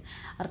thing, right?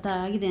 ಅರ್ಥ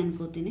ಆಗಿದೆ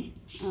ಅನ್ಕೋತೀನಿ.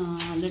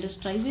 Let us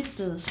try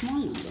with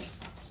small number.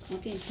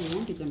 Okay, if you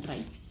want you can try.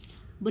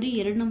 ಬರೀ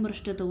 2 number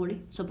ಅಷ್ಟೇ ತೊಗೊಳ್ಳಿ.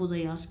 Suppose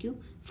I ask you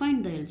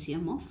find the L C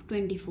M of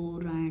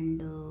 24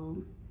 and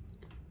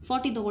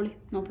 40 ತೊಗೊಳ್ಳಿ,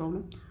 no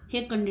problem.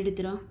 ಹೇಗೆ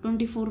ಕಂಡುಹಿಡಿತೀರಾ?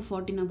 24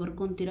 40ನ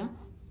ಬರ್ಕೊತೀರಾ.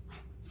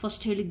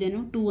 First ಹೇಳಿದ್ದೇನು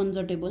 2 1s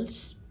tables,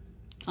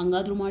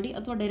 ಹಂಗಾದರೂ ಮಾಡಿ,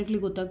 ಅಥವಾ ಡೈರೆಕ್ಟ್ಲಿ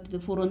ಗೊತ್ತಾಗ್ತಿದೆ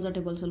 4 1s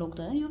ಟೇಬಲ್ಸಲ್ಲಿ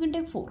ಹೋಗ್ತಾ ಇದೆ, you can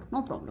take 4,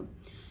 no problem.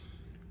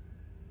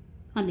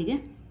 ಅಲ್ಲಿಗೆ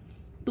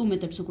 2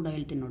 ಮೆಥಡ್ಸು ಕೂಡ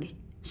ಹೇಳ್ತೀನಿ ನೋಡಿ.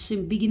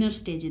 ಬಿಗಿನರ್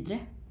ಸ್ಟೇಜ್ ಇದ್ದರೆ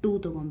 2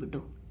 ತೊಗೊಂಡ್ಬಿಟ್ಟು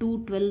 2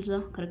 12s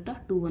ಕರೆಕ್ಟಾ,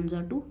 2 1s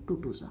 2 2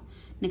 2s,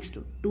 next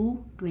 2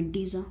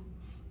 20s,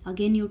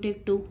 again you take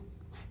 2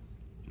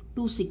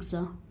 2 6s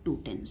 2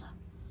 10s,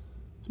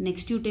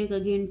 next you take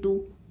again 2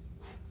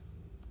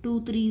 2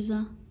 3s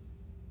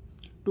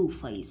 2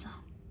 5s,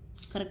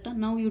 ಕರೆಕ್ಟಾ.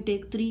 ನಾವು ಯು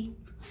ಟೇಕ್ 3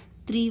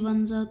 3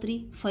 1s 3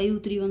 5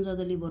 3 1s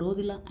ಅದಲ್ಲಿ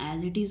ಬರೋದಿಲ್ಲ,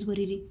 ಆ್ಯಸ್ ಇಟ್ ಈಸ್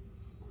ಬರೀರಿ.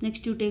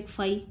 Next you take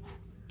 5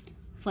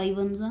 5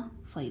 1s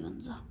 5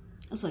 1s,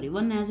 sorry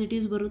 1 as it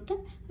is ಬರುತ್ತೆ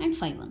and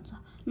 5 1s.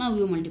 ನಾವು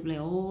you multiply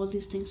all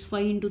these things.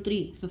 5 into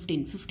 3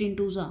 15 15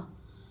 2s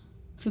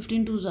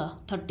 15 2s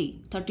 30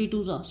 30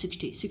 2s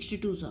 60 60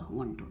 2s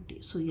 120.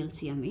 So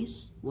LCM is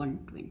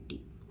 120.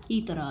 ಈ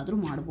ಥರ ಆದರೂ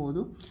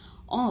ಮಾಡ್ಬೋದು.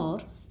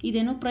 R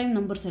ಇದೇನೋ ಪ್ರೈಮ್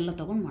ನಂಬರ್ಸ್ ಎಲ್ಲ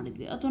ತೊಗೊಂಡು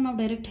ಮಾಡಿದ್ವಿ, ಅಥವಾ ನಾವು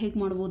ಡೈರೆಕ್ಟ್ ಹೇಗೆ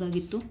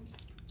ಮಾಡ್ಬೋದಾಗಿತ್ತು?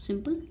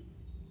 ಸಿಂಪಲ್,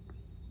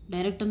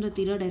 ಡೈರೆಕ್ಟ್ ಅಂದರೆ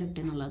ತೀರಾ ಡೈರೆಕ್ಟ್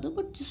ಏನಲ್ಲ ಅದು,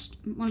 but just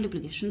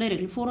multiplication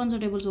directly 4 1s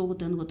tables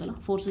ಹೋಗುತ್ತೆ ಅಂತ ಗೊತ್ತಲ್ಲ.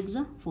 4 6s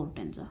 4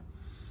 10s,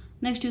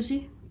 next U C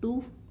 2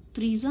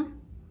 3s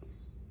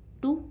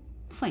 2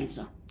 5s,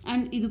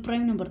 and ಇದು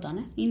ಪ್ರೈಮ್ ನಂಬರ್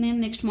ತಾನೆ. ಇನ್ನೇನು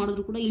ನೆಕ್ಸ್ಟ್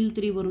ಮಾಡಿದ್ರು ಕೂಡ ಇಲ್ಲಿ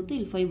 3 ಬರುತ್ತೆ,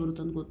 ಇಲ್ಲಿ 5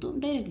 ಬರುತ್ತೆ ಅಂತ ಗೊತ್ತು.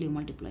 Directly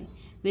multiply.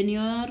 When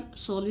you are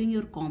solving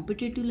your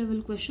competitive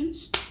level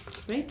questions,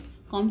 right,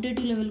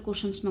 competitive level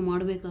ಕ್ವಶನ್ಸ್ನ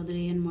ಮಾಡಬೇಕಾದ್ರೆ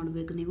ಏನು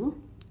ಮಾಡಬೇಕು? ನೀವು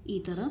ಈ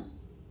ಥರ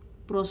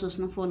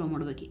ಪ್ರೋಸೆಸ್ನ ಫಾಲೋ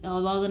ಮಾಡಬೇಕು.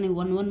 ಆವಾಗ ನೀವು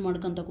 1 1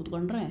 ಮಾಡ್ಕೊತ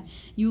ಕೂತ್ಕೊಂಡ್ರೆ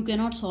you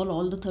cannot solve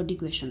all the 30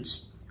 questions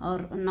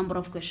are number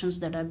of questions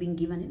that are being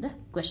given in the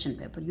question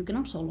paper. You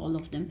cannot solve all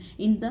of them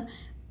in the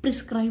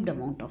prescribed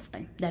amount of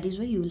time. That is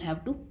why you will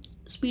have to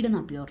speeden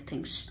up your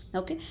things.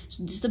 Okay, so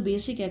this is the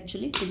basic,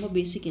 actually ತುಂಬ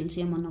basic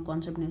LCM ಅನ್ನೋ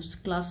concept ನೀವು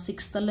class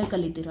 6th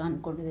ಕಲಿತೀರಾ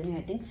ಅಂದ್ಕೊಂಡಿದ್ದೀನಿ.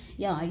 I think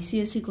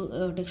ICSE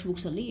text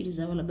ಬುಕ್ಸಲ್ಲಿ it is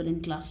available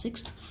in class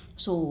 6th.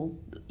 So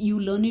you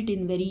learn it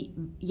in very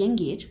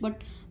Young age,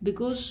 but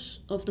because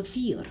of the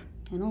fear,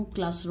 ಏನೋ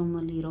class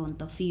ರೂಮಲ್ಲಿ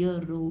ಇರೋವಂಥ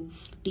fear,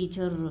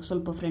 teacher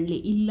ಸ್ವಲ್ಪ friendly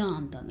ಇಲ್ಲ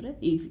ಅಂತಂದರೆ,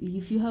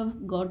 if you have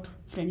got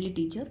friendly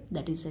teacher,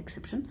 that is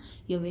exception,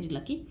 you are very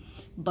lucky.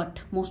 But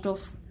most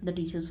of the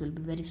teachers will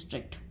be very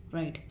strict,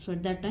 right? So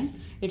at that time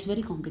it's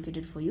very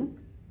complicated for you.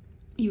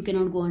 You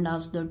cannot go and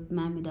as that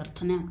ma'am ಇದು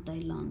ಅರ್ಥನೇ ಆಗ್ತಾ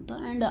ಇಲ್ಲ ಅಂತ,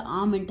 and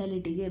ಆ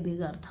ಮೆಂಟಾಲಿಟಿಗೆ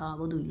ಬೇಗ ಅರ್ಥ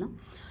ಆಗೋದು ಇಲ್ಲ.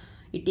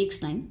 It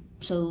takes time.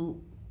 So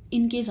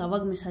in case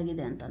ಅವಾಗ ಮಿಸ್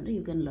ಆಗಿದೆ ಅಂತಂದರೆ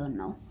you can learn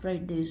now,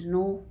 right? There is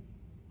no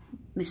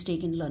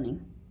mistake in learning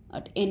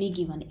at any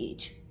given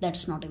age.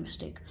 That's not a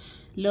mistake.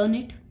 Learn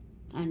it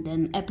and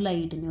then apply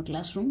it in your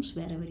classrooms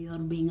wherever you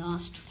are being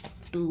asked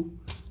to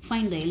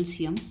find the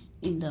LCM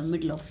in the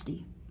middle of the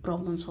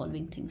problem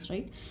solving things,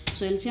 right?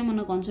 So LCM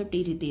ಅನ್ನೋ concept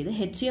ಈ ರೀತಿ ಇದೆ.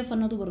 HCF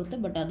ಅನ್ನೋದು ಬರುತ್ತೆ,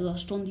 but ಅದು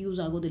ಅಷ್ಟೊಂದು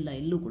use ಆಗೋದಿಲ್ಲ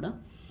ಎಲ್ಲೂ ಕೂಡ.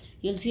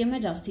 LCM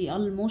ಜಾಸ್ತಿ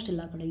ಆಲ್ಮೋಸ್ಟ್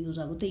ಎಲ್ಲ ಕಡೆ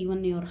ಯೂಸ್ ಆಗುತ್ತೆ.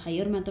 Even your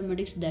higher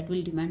mathematics that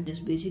will demand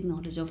this basic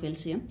knowledge of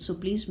LCM. So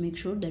please make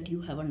sure that you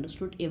have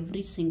understood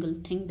every single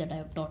thing that I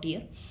have taught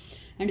here.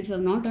 And if you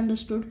have not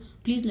understood,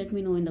 please let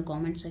me know in the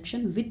comment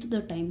section with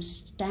the time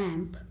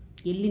stamp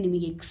ಎಲ್ಲಿ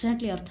ನಿಮಗೆ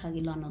exactly ಅರ್ಥ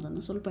ಆಗಿಲ್ಲ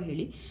ಅನ್ನೋದನ್ನು ಸ್ವಲ್ಪ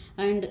ಹೇಳಿ.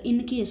 And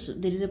in case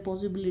there is A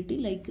possibility,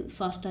 like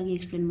ಫಾಸ್ಟಾಗಿ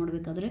explain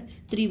ಮಾಡಬೇಕಾದ್ರೆ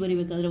 3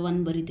 ಬರಿಬೇಕಾದ್ರೆ 1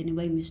 ಬರಿತೀನಿ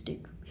ಬೈ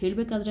ಮಿಸ್ಟೇಕ್,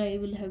 ಹೇಳಬೇಕಾದ್ರೆ I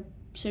will have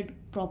said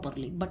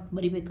properly, but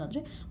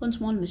ಬರಿಬೇಕಾದ್ರೆ ಒಂದು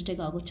ಸ್ಮಾಲ್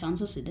ಮಿಸ್ಟೇಕ್ ಆಗೋ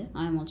ಚಾನ್ಸಸ್ ಇದೆ.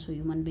 I am also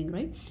human being,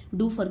 right?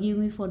 Do forgive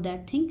me for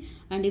that thing,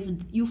 and if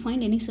you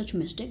find any such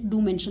mistake, do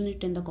mention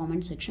it in the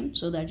comment section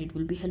so that it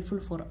will be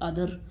helpful for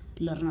other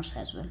learners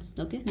as well.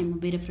 Okay, ನಿಮ್ಮ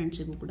ಬೇರೆ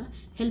ಫ್ರೆಂಡ್ಸಿಗೂ ಕೂಡ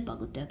help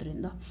ಆಗುತ್ತೆ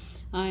ಅದರಿಂದ.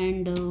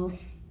 And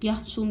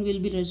soon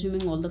we'll be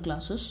resuming all the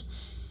classes.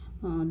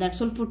 That's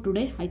all for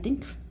today, I think.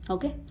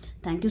 Okay,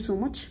 thank you so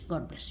much.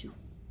 God bless you.